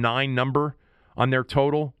 8.5 or a 9 number on their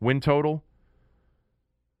win total.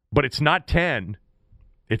 But it's not 10.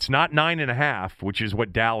 It's not 9.5, which is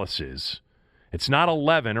what Dallas is. It's not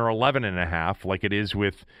 11 or 11.5 like it is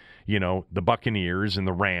with, the Buccaneers and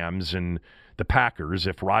the Rams and the Packers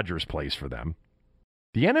if Rodgers plays for them.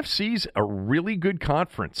 The NFC's a really good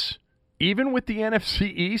conference. Even with the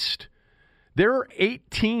NFC East, there are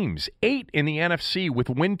 8 teams, 8 in the NFC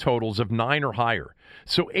with win totals of 9 or higher.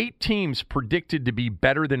 So 8 teams predicted to be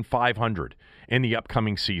better than 500 in the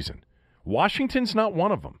upcoming season. Washington's not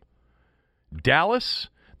one of them. Dallas,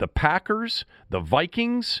 the Packers, the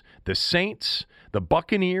Vikings, the Saints, the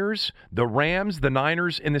Buccaneers, the Rams, the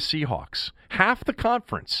Niners, and the Seahawks. Half the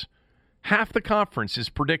conference is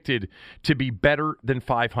predicted to be better than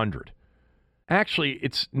 500. Actually,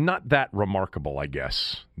 it's not that remarkable, I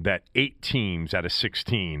guess, that 8 teams out of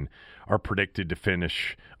 16 are predicted to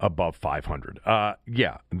finish above 500.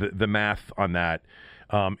 The math on that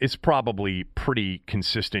is probably pretty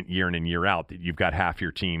consistent year in and year out, that you've got half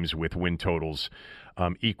your teams with win totals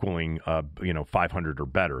equaling 500 or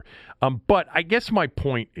better. But I guess my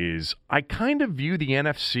point is I kind of view the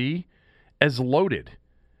NFC as loaded.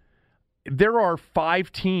 There are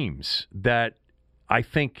 5 teams that I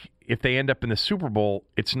think if they end up in the Super Bowl,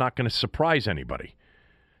 it's not going to surprise anybody.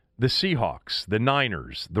 The Seahawks, the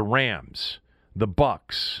Niners, the Rams, the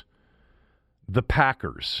Bucs, the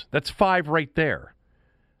Packers. That's 5 right there.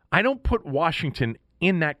 I don't put Washington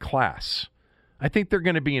in that class. I think they're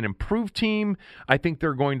going to be an improved team. I think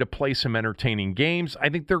they're going to play some entertaining games. I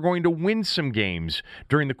think they're going to win some games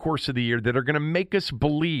during the course of the year that are going to make us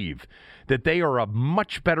believe that they are a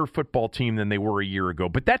much better football team than they were a year ago.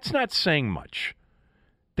 But that's not saying much.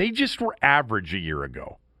 They just were average a year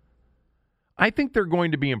ago. I think they're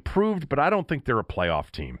going to be improved, but I don't think they're a playoff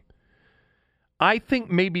team. I think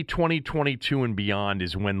maybe 2022 and beyond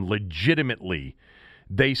is when legitimately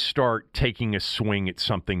they start taking a swing at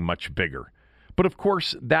something much bigger. But of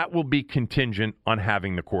course, that will be contingent on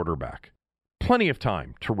having the quarterback. Plenty of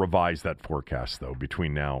time to revise that forecast, though,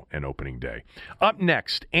 between now and opening day. Up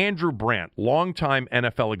next, Andrew Brandt, longtime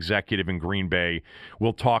NFL executive in Green Bay,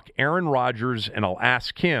 will talk Aaron Rodgers, and I'll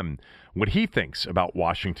ask him what he thinks about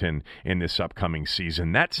Washington in this upcoming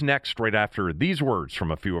season. That's next, right after these words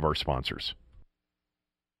from a few of our sponsors.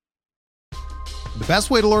 The best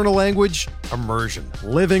way to learn a language? Immersion.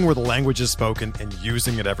 Living where the language is spoken and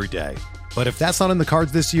using it every day. But if that's not in the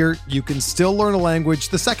cards this year, you can still learn a language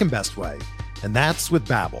the second best way, and that's with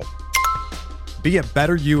Babbel. Be a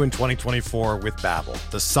better you in 2024 with Babbel,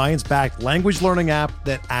 the science-backed language learning app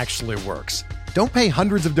that actually works. Don't pay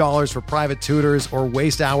hundreds of dollars for private tutors or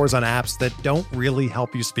waste hours on apps that don't really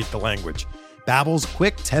help you speak the language. Babbel's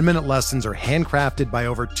quick 10-minute lessons are handcrafted by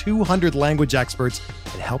over 200 language experts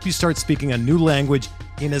and help you start speaking a new language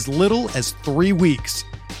in as little as 3 weeks.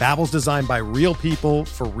 Babbel's designed by real people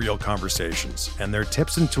for real conversations, and their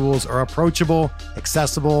tips and tools are approachable,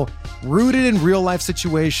 accessible, rooted in real-life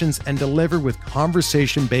situations, and delivered with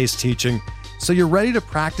conversation-based teaching, so you're ready to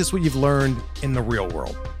practice what you've learned in the real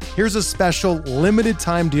world. Here's a special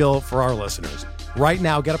limited-time deal for our listeners. Right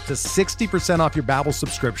now, get up to 60% off your Babbel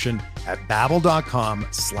subscription at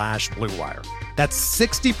babbel.com/BlueWire. That's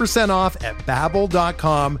 60% off at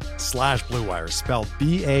babbel.com/BlueWire, spelled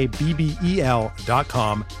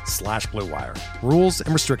BABBEL.com/BlueWire. Rules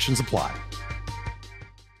and restrictions apply.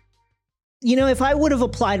 You know, if I would have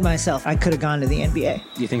applied myself, I could have gone to the NBA.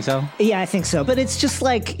 You think so? Yeah, I think so. But it's just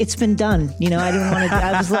like, it's been done. You know, I didn't want to,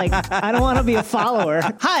 I was like, I don't want to be a follower.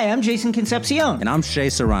 Hi, I'm Jason Concepcion. And I'm Shea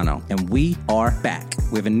Serrano. And we are back.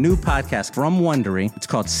 We have a new podcast from Wondery. It's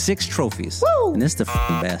called Six Trophies. Woo! And it's the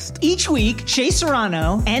best. Each week, Shea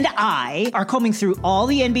Serrano and I are combing through all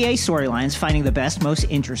the NBA storylines, finding the best, most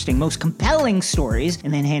interesting, most compelling stories,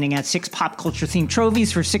 and then handing out 6 pop culture themed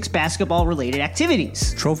trophies for 6 basketball-related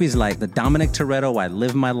activities. Trophies like the Dominic Toretto I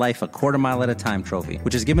Live My Life a Quarter Mile at a Time trophy,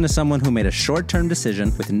 which is given to someone who made a short-term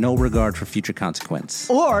decision with no regard for future consequence.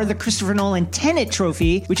 Or the Christopher Nolan Tenet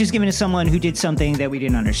trophy, which is given to someone who did something that we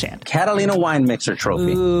didn't understand. Catalina Wine Mixer trophy.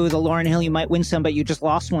 Ooh, the Lauryn Hill You Might Win Some, but You Just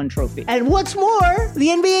Lost One trophy. And what's more, the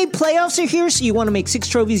NBA playoffs are here, so you want to make 6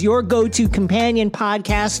 Trophies your go-to companion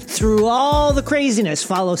podcast through all the craziness.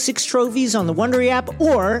 Follow 6 Trophies on the Wondery app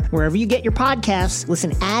or wherever you get your podcasts.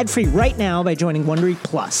 Listen ad-free right now by joining Wondery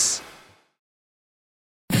Plus.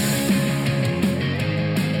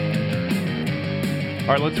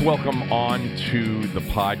 All right, let's welcome on to the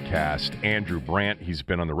podcast Andrew Brandt. He's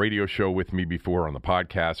been on the radio show with me before, on the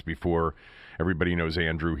podcast before. Everybody knows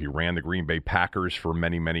Andrew. He ran the Green Bay Packers for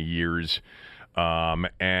many, many years.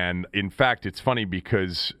 And in fact, it's funny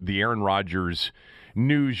because the Aaron Rodgers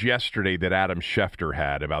news yesterday that Adam Schefter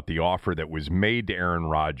had about the offer that was made to Aaron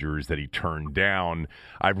Rodgers that he turned down.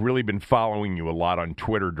 I've really been following you a lot on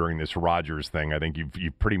Twitter during this Rodgers thing. I think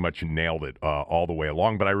you've pretty much nailed it all the way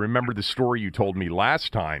along. But I remember the story you told me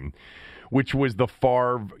last time, which was the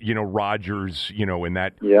Favre, Rodgers, in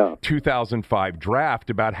that 2005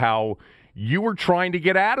 draft, about how you were trying to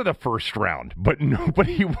get out of the first round, but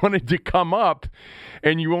nobody wanted to come up,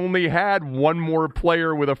 and you only had one more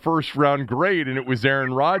player with a first-round grade, and it was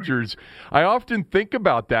Aaron Rodgers. I often think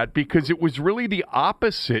about that because it was really the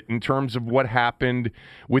opposite in terms of what happened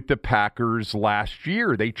with the Packers last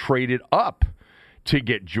year. They traded up to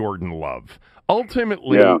get Jordan Love.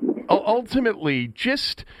 Ultimately,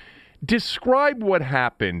 just describe what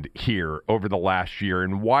happened here over the last year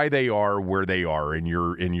and why they are where they are in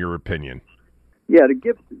your opinion. Yeah, to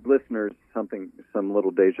give listeners some little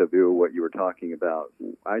deja vu of what you were talking about.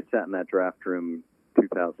 I sat in that draft room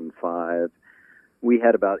 2005. We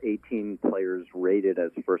had about 18 players rated as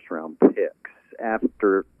first-round picks.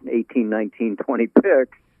 After 18, 19, 20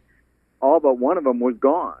 picks, all but one of them was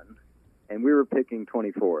gone, and we were picking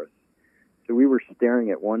 24th. So we were staring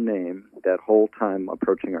at one name that whole time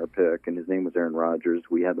approaching our pick, and his name was Aaron Rodgers.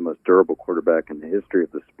 We had the most durable quarterback in the history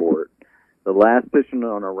of the sport. The last position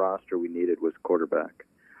on our roster we needed was quarterback.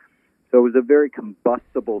 So it was a very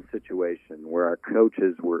combustible situation where our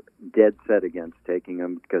coaches were dead set against taking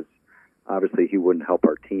him because obviously he wouldn't help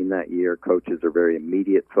our team that year. Coaches are very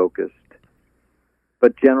immediate focused.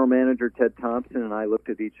 But General Manager Ted Thompson and I looked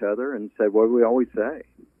at each other and said, what do we always say?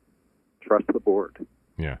 Trust the board.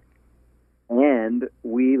 Yeah. And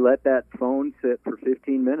we let that phone sit for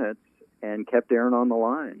 15 minutes and kept Aaron on the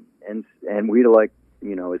line. And we'd like,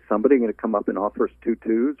 is somebody going to come up and offer us 2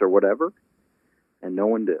 twos or whatever? And no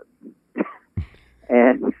one did.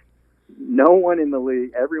 And no one in the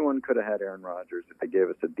league, everyone could have had Aaron Rodgers if they gave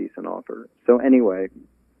us a decent offer. So anyway,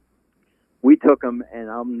 we took him, and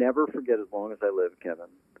I'll never forget as long as I live, Kevin,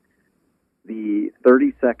 the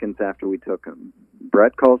 30 seconds after we took him,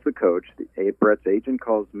 Brett calls the coach, Brett's agent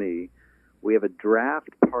calls me. We have a draft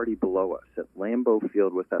party below us at Lambeau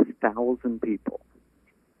Field with 1,000 people.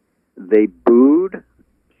 They booed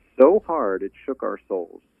so hard it shook our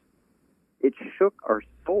souls. It shook our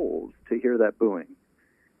souls to hear that booing.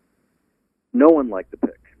 No one liked the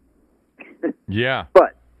pick. Yeah.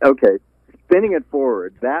 But, okay, spinning it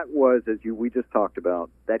forward, that was, we just talked about,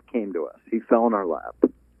 that came to us. He fell in our lap.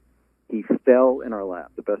 He fell in our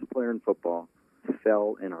lap. The best player in football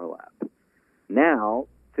fell in our lap. Now,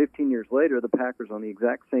 15 years later, the Packers on the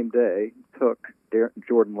exact same day took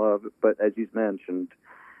Jordan Love, but as you mentioned,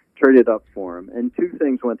 traded up for him. And two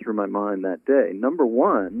things went through my mind that day. Number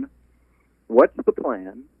one, what's the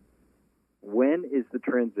plan? When is the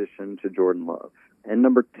transition to Jordan Love? And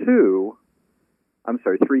number two,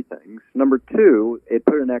 three things. Number two, it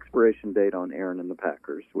put an expiration date on Aaron and the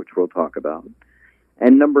Packers, which we'll talk about.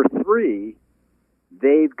 And number three,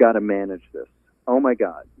 they've got to manage this. Oh, my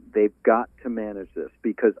God, they've got to manage this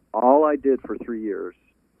because all I did for 3 years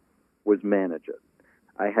was manage it.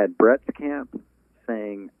 I had Brett's camp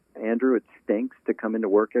saying, Andrew, it stinks to come into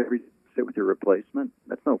work every day, sit with your replacement.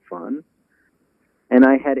 That's no fun. And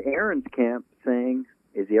I had Aaron's camp saying,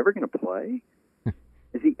 is he ever going to play?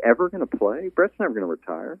 Is he ever going to play? Brett's never going to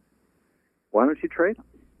retire. Why don't you trade him?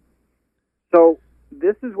 So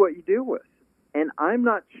this is what you deal with. And I'm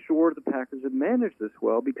not sure the Packers have managed this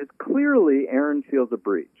well because clearly Aaron feels a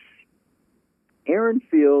breach. Aaron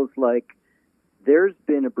feels like there's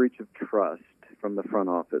been a breach of trust from the front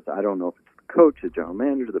office. I don't know if it's the coach, the general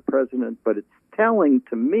manager, the president, but it's telling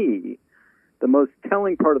to me, the most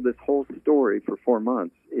telling part of this whole story for 4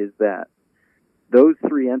 months is that those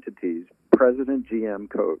three entities, president, GM,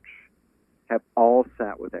 coach, have all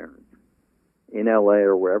sat with Aaron in LA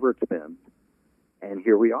or wherever it's been. And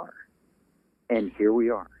here we are.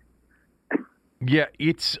 Yeah,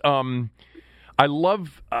 it's I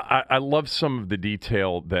love some of the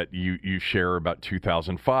detail that you share about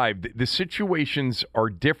 2005. The situations are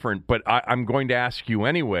different, but I'm going to ask you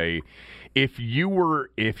anyway. If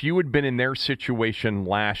you had been in their situation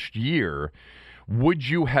last year, would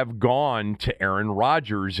you have gone to Aaron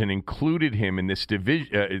Rodgers and included him in this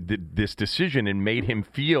decision and made him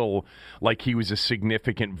feel like he was a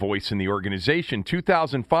significant voice in the organization?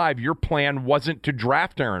 2005, your plan wasn't to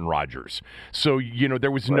draft Aaron Rodgers, so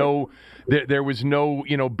there was no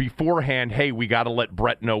beforehand. Hey, we got to let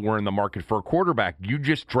Brett know we're in the market for a quarterback. You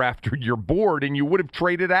just drafted your board, and you would have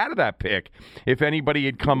traded out of that pick if anybody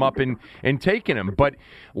had come up and taken him. But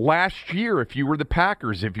last year, if you were the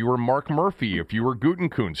Packers, if you were Mark Murphy, if you were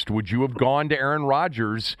Gutekunst, would you have gone to Aaron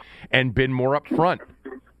Rodgers and been more upfront?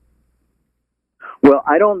 Well,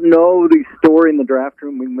 I don't know the story in the draft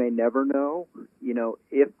room. We may never know,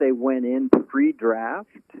 if they went in pre-draft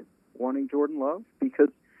wanting Jordan Love, because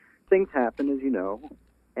things happen, as you know.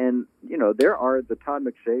 And, there are the Todd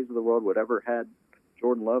McShays of the world, whatever, had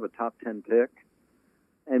Jordan Love a top 10 pick.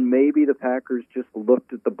 And maybe the Packers just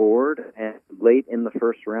looked at the board and late in the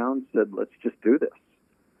first round said, let's just do this.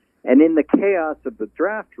 And in the chaos of the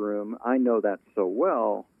draft room, I know that so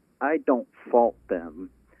well, I don't fault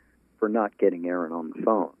them for not getting Aaron on the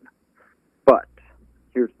phone. But,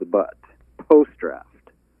 here's the but,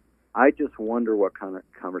 post-draft, I just wonder what kind of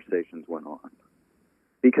conversations went on.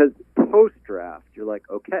 Because post-draft, you're like,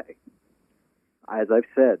 okay, as I've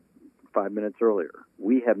said 5 minutes earlier,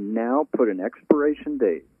 we have now put an expiration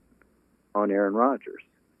date on Aaron Rodgers,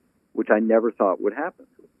 which I never thought would happen.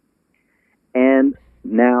 And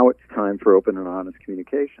now it's time for open and honest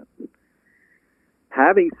communication.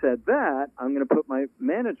 Having said that, I'm going to put my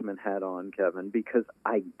management hat on, Kevin, because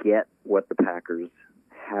I get what the Packers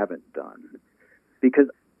haven't done. Because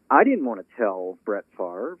I didn't want to tell Brett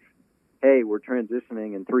Favre, hey, we're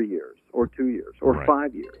transitioning in 3 years or 2 years or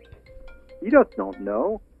 5 years. You just don't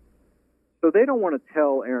know. So they don't want to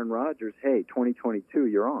tell Aaron Rodgers, hey, 2022,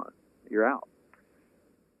 you're out.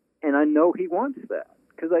 And I know he wants that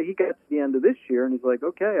because he got to the end of this year and he's like,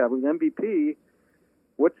 okay, I was MVP.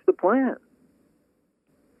 What's the plan?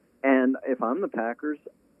 And if I'm the Packers,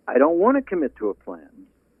 I don't want to commit to a plan.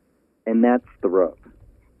 And that's the rub.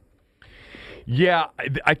 Yeah,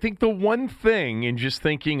 I think the one thing in just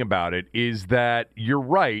thinking about it is that you're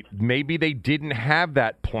right. Maybe they didn't have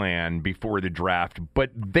that plan before the draft,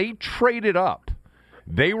 but they traded up.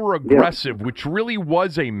 They were aggressive, which really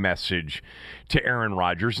was a message to Aaron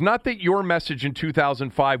Rodgers. Not that your message in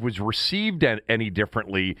 2005 was received any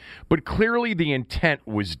differently, but clearly the intent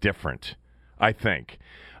was different, I think.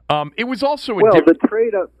 It was also the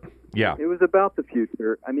trade-up, yeah, it was about the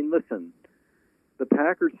future. I mean, listen, the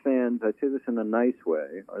Packers fans, I say this in a nice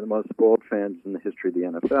way, are the most spoiled fans in the history of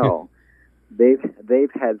the NFL.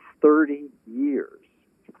 They've had 30 years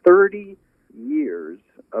years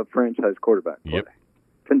of franchise quarterback play. Yep.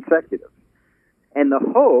 Consecutive. And the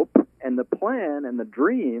hope and the plan and the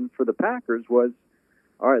dream for the Packers was,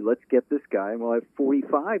 all right, let's get this guy, and we'll have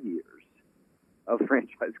 45 years of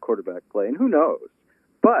franchise quarterback play. And who knows?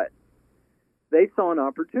 But they saw an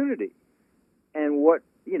opportunity. And what's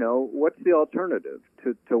the alternative?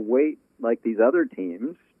 To wait like these other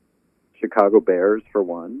teams, Chicago Bears for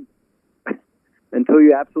one, until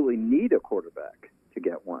you absolutely need a quarterback to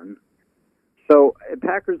get one. So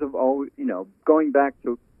Packers have always, going back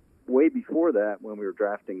to way before that when we were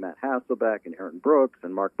drafting Matt Hasselbeck and Aaron Brooks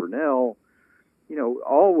and Mark Brunell,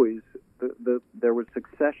 always there was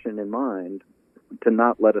succession in mind to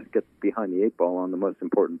not let us get behind the eight ball on the most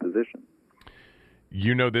important position.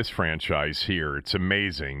 This franchise here, it's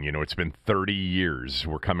amazing. It's been 30 years.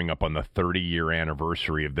 We're coming up on the 30-year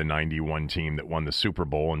anniversary of the 91 team that won the Super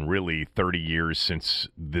Bowl, and really 30 years since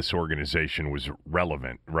this organization was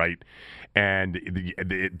relevant, right? And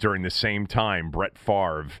during the same time, Brett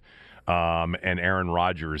Favre and Aaron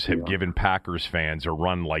Rodgers have given Packers fans a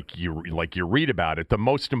run like you read about it. The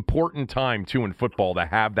most important time, too, in football to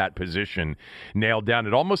have that position nailed down.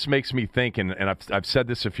 It almost makes me think, and I've said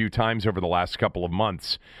this a few times over the last couple of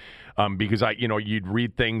months, because you'd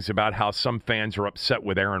read things about how some fans are upset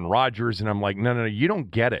with Aaron Rodgers, and I'm like, no, you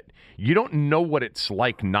don't get it. You don't know what it's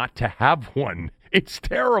like not to have one. It's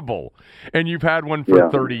terrible, and you've had one for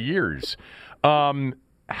 30 years.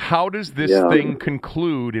 How does this thing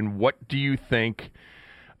conclude, and what do you think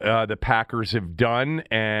the Packers have done,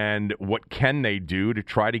 and what can they do to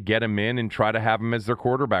try to get him in and try to have him as their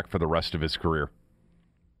quarterback for the rest of his career?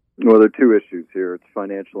 Well, there are two issues here. It's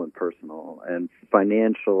financial and personal. And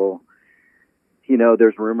financial,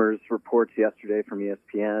 there's reports yesterday from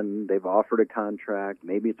ESPN. They've offered a contract.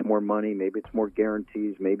 Maybe it's more money. Maybe it's more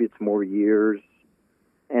guarantees. Maybe it's more years.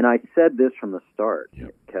 And I said this from the start,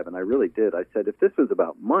 Kevin. I really did. I said, if this was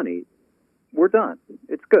about money, we're done.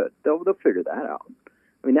 It's good. They'll figure that out.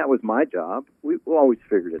 I mean, that was my job. We always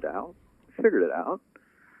figured it out.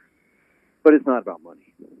 But it's not about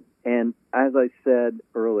money. And as I said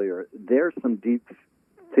earlier, there's some deep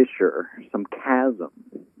fissure, some chasm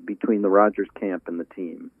between the Rodgers camp and the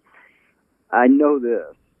team. I know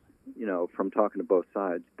this, from talking to both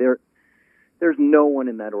sides. There's no one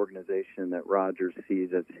in that organization that Rodgers sees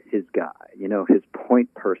as his guy, his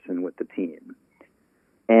point person with the team.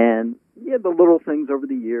 And the little things over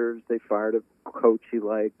the years, they fired a coach he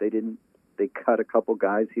liked. They cut a couple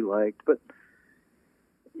guys he liked, but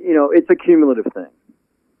it's a cumulative thing.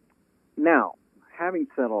 Now, having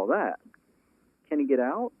said all that, can he get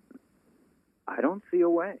out? I don't see a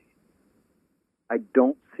way.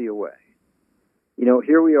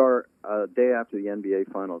 Here we are a day after the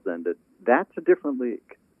NBA Finals ended. That's a different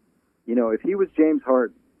league. If he was James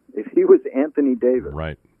Harden, if he was Anthony Davis,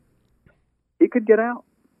 right, he could get out.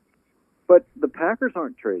 But the Packers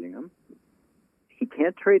aren't trading him. He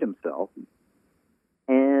can't trade himself.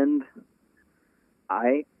 And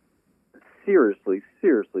I seriously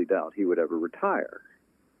doubt he would ever retire.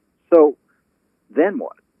 So then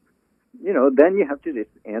what? Then you have to just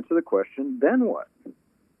answer the question, then what?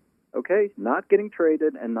 Okay, not getting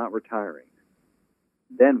traded and not retiring.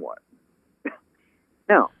 Then what?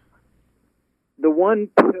 Now, the one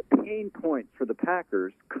pain point for the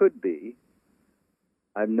Packers could be,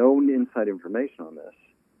 I have no inside information on this,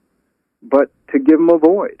 but to give them a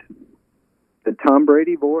void, the Tom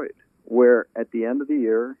Brady void, where at the end of the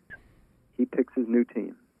year, he picks his new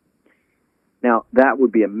team. Now, that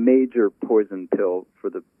would be a major poison pill for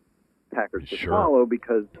the Packers to swallow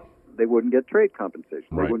because they wouldn't get trade compensation.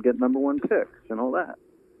 Right. They wouldn't get number one picks and all that.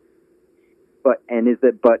 But is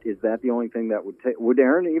that the only thing that would take? Would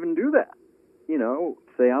Aaron even do that?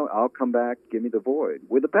 Say I'll come back, give me the void.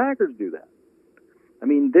 Would the Packers do that? I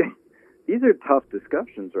mean, these are tough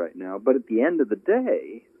discussions right now. But at the end of the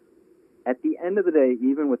day,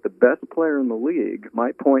 even with the best player in the league,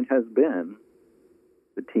 my point has been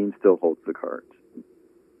the team still holds the cards.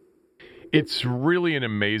 It's really an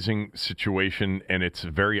amazing situation, and it's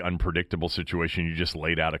a very unpredictable situation. You just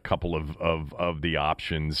laid out a couple of the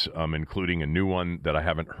options, including a new one that I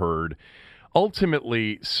haven't heard.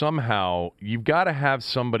 Ultimately, somehow, you've got to have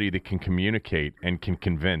somebody that can communicate and can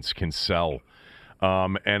convince, can sell.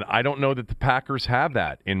 And I don't know that the Packers have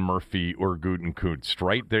that in Murphy or Gutekunst,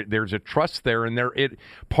 right? There's a trust there, and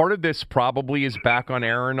part of this probably is back on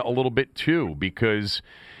Aaron a little bit too, because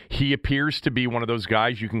he appears to be one of those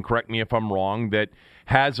guys, you can correct me if I'm wrong, that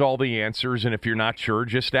has all the answers, and if you're not sure,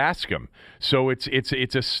 just ask him. So it's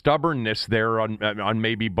a stubbornness there on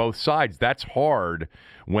maybe both sides. That's hard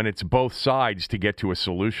when it's both sides to get to a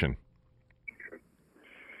solution.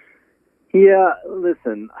 Yeah,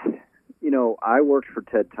 listen, I worked for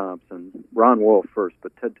Ted Thompson, Ron Wolf first,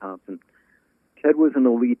 but Ted Thompson. Ted was an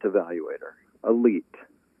elite evaluator, elite,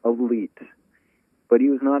 but he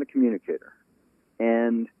was not a communicator.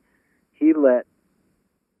 And he let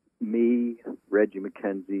me, Reggie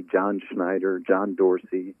McKenzie, John Schneider, John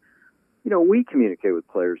Dorsey, we communicate with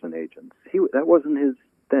players and agents. That wasn't his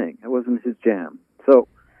thing. That wasn't his jam. So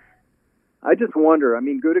I just wonder,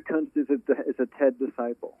 Gutekunst is a Ted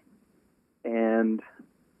disciple. And,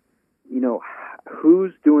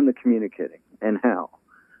 who's doing the communicating and how?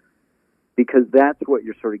 Because that's what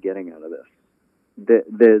you're sort of getting out of this.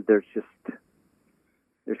 There's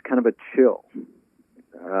kind of a chill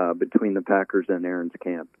between the Packers and Aaron's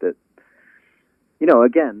camp that,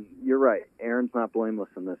 again, you're right. Aaron's not blameless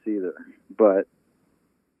in this either. But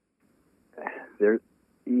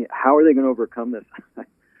how are they going to overcome this?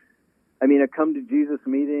 A come to Jesus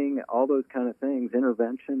meeting, all those kind of things,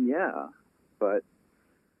 intervention, yeah. But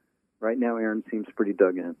right now, Aaron seems pretty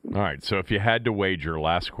dug in. All right, so if you had to wager,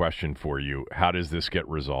 last question for you, how does this get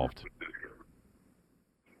resolved?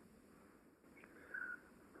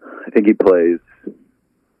 I think he plays.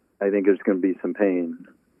 I think there's going to be some pain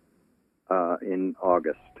in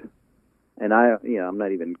August. And I'm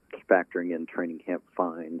not even factoring in training camp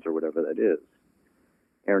fines or whatever that is.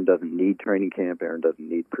 Aaron doesn't need training camp. Aaron doesn't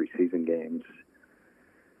need preseason games.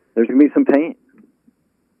 There's going to be some pain.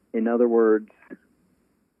 In other words,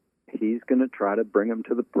 he's going to try to bring him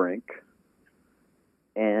to the brink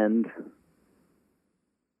and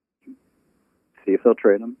see if they'll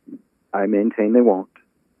trade him. I maintain they won't.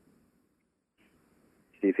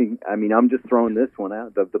 See if he. I'm just throwing this one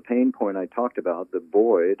out. The pain point I talked about, the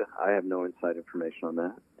void. I have no inside information on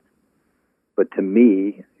that. But to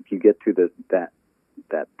me, if you get to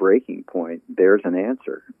that breaking point, there's an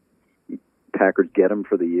answer. Packers get him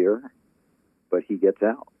for the year, but he gets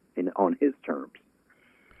out on his terms.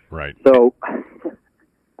 Right. So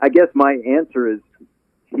I guess my answer is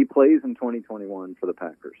he plays in 2021 for the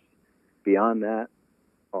Packers. Beyond that,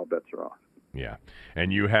 all bets are off. Yeah.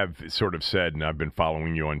 And you have sort of said, and I've been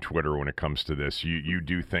following you on Twitter when it comes to this, you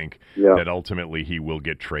do think that ultimately he will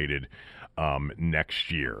get traded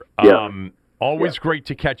next year. Yeah. Always great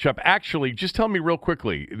to catch up. Actually, just tell me real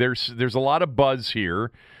quickly, there's a lot of buzz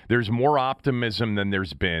here. There's more optimism than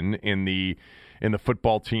there's been in the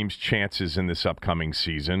football team's chances in this upcoming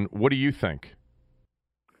season. What do you think?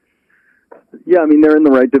 Yeah, they're in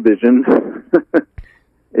the right division.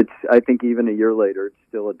 I think even a year later, it's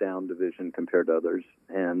still a down division compared to others,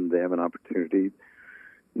 and they have an opportunity.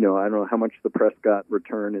 I don't know how much the Prescott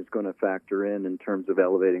return is going to factor in terms of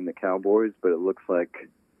elevating the Cowboys, but it looks like,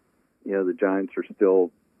 the Giants are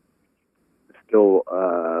still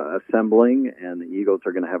assembling, and the Eagles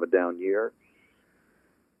are going to have a down year.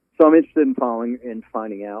 So I'm interested in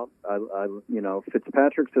finding out.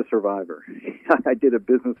 Fitzpatrick's a survivor. I did a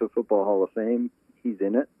Business of Football Hall of Fame. He's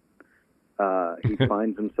in it. He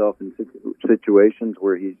finds himself in situations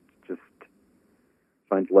where he just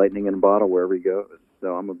finds lightning in a bottle wherever he goes.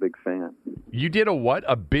 So I'm a big fan. You did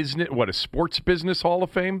a sports business Hall of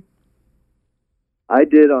Fame? I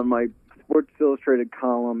did on my Sports Illustrated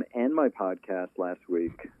column and my podcast last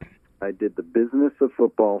week. I did the Business of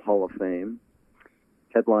Football Hall of Fame,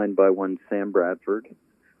 headlined by one Sam Bradford,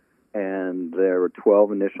 and there were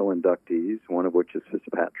 12 initial inductees, one of which is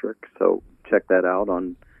Fitzpatrick. So check that out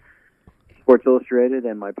on Sports Illustrated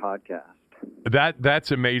and my podcast.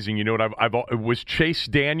 That's amazing. You know what? Was Chase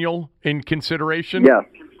Daniel in consideration? Yes.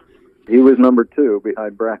 He was number 2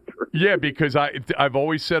 behind Bradford. Yeah, because I've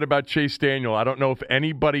always said about Chase Daniel, I don't know if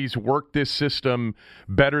anybody's worked this system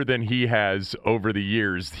better than he has over the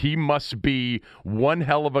years. He must be one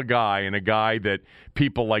hell of a guy and a guy that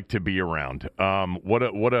people like to be around.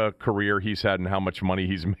 What a career he's had and how much money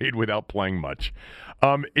he's made without playing much.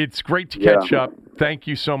 It's great to catch up. Thank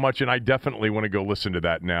you so much, and I definitely want to go listen to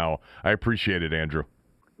that now. I appreciate it, Andrew.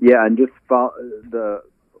 Yeah, and just follow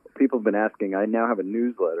people have been asking. I now have a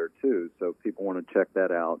newsletter, too, so if people want to check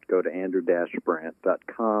that out, go to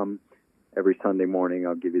andrew-brandt.com. Every Sunday morning,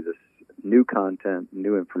 I'll give you this new content,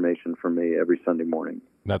 new information from me every Sunday morning.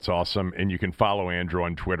 That's awesome. And you can follow Andrew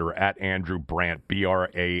on Twitter at Andrew Brandt,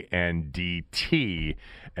 Brandt,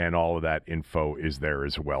 and all of that info is there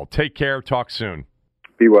as well. Take care. Talk soon.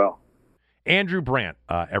 Be well. Andrew Brandt,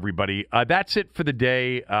 everybody. That's it for the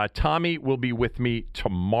day. Tommy will be with me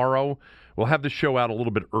tomorrow. We'll have the show out a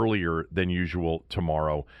little bit earlier than usual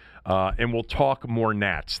tomorrow, and we'll talk more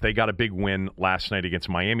Nats. They got a big win last night against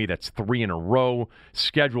Miami. That's 3 in a row.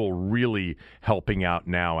 Schedule really helping out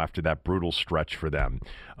now after that brutal stretch for them.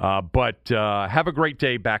 But have a great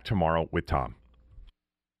day. Back tomorrow with Tom.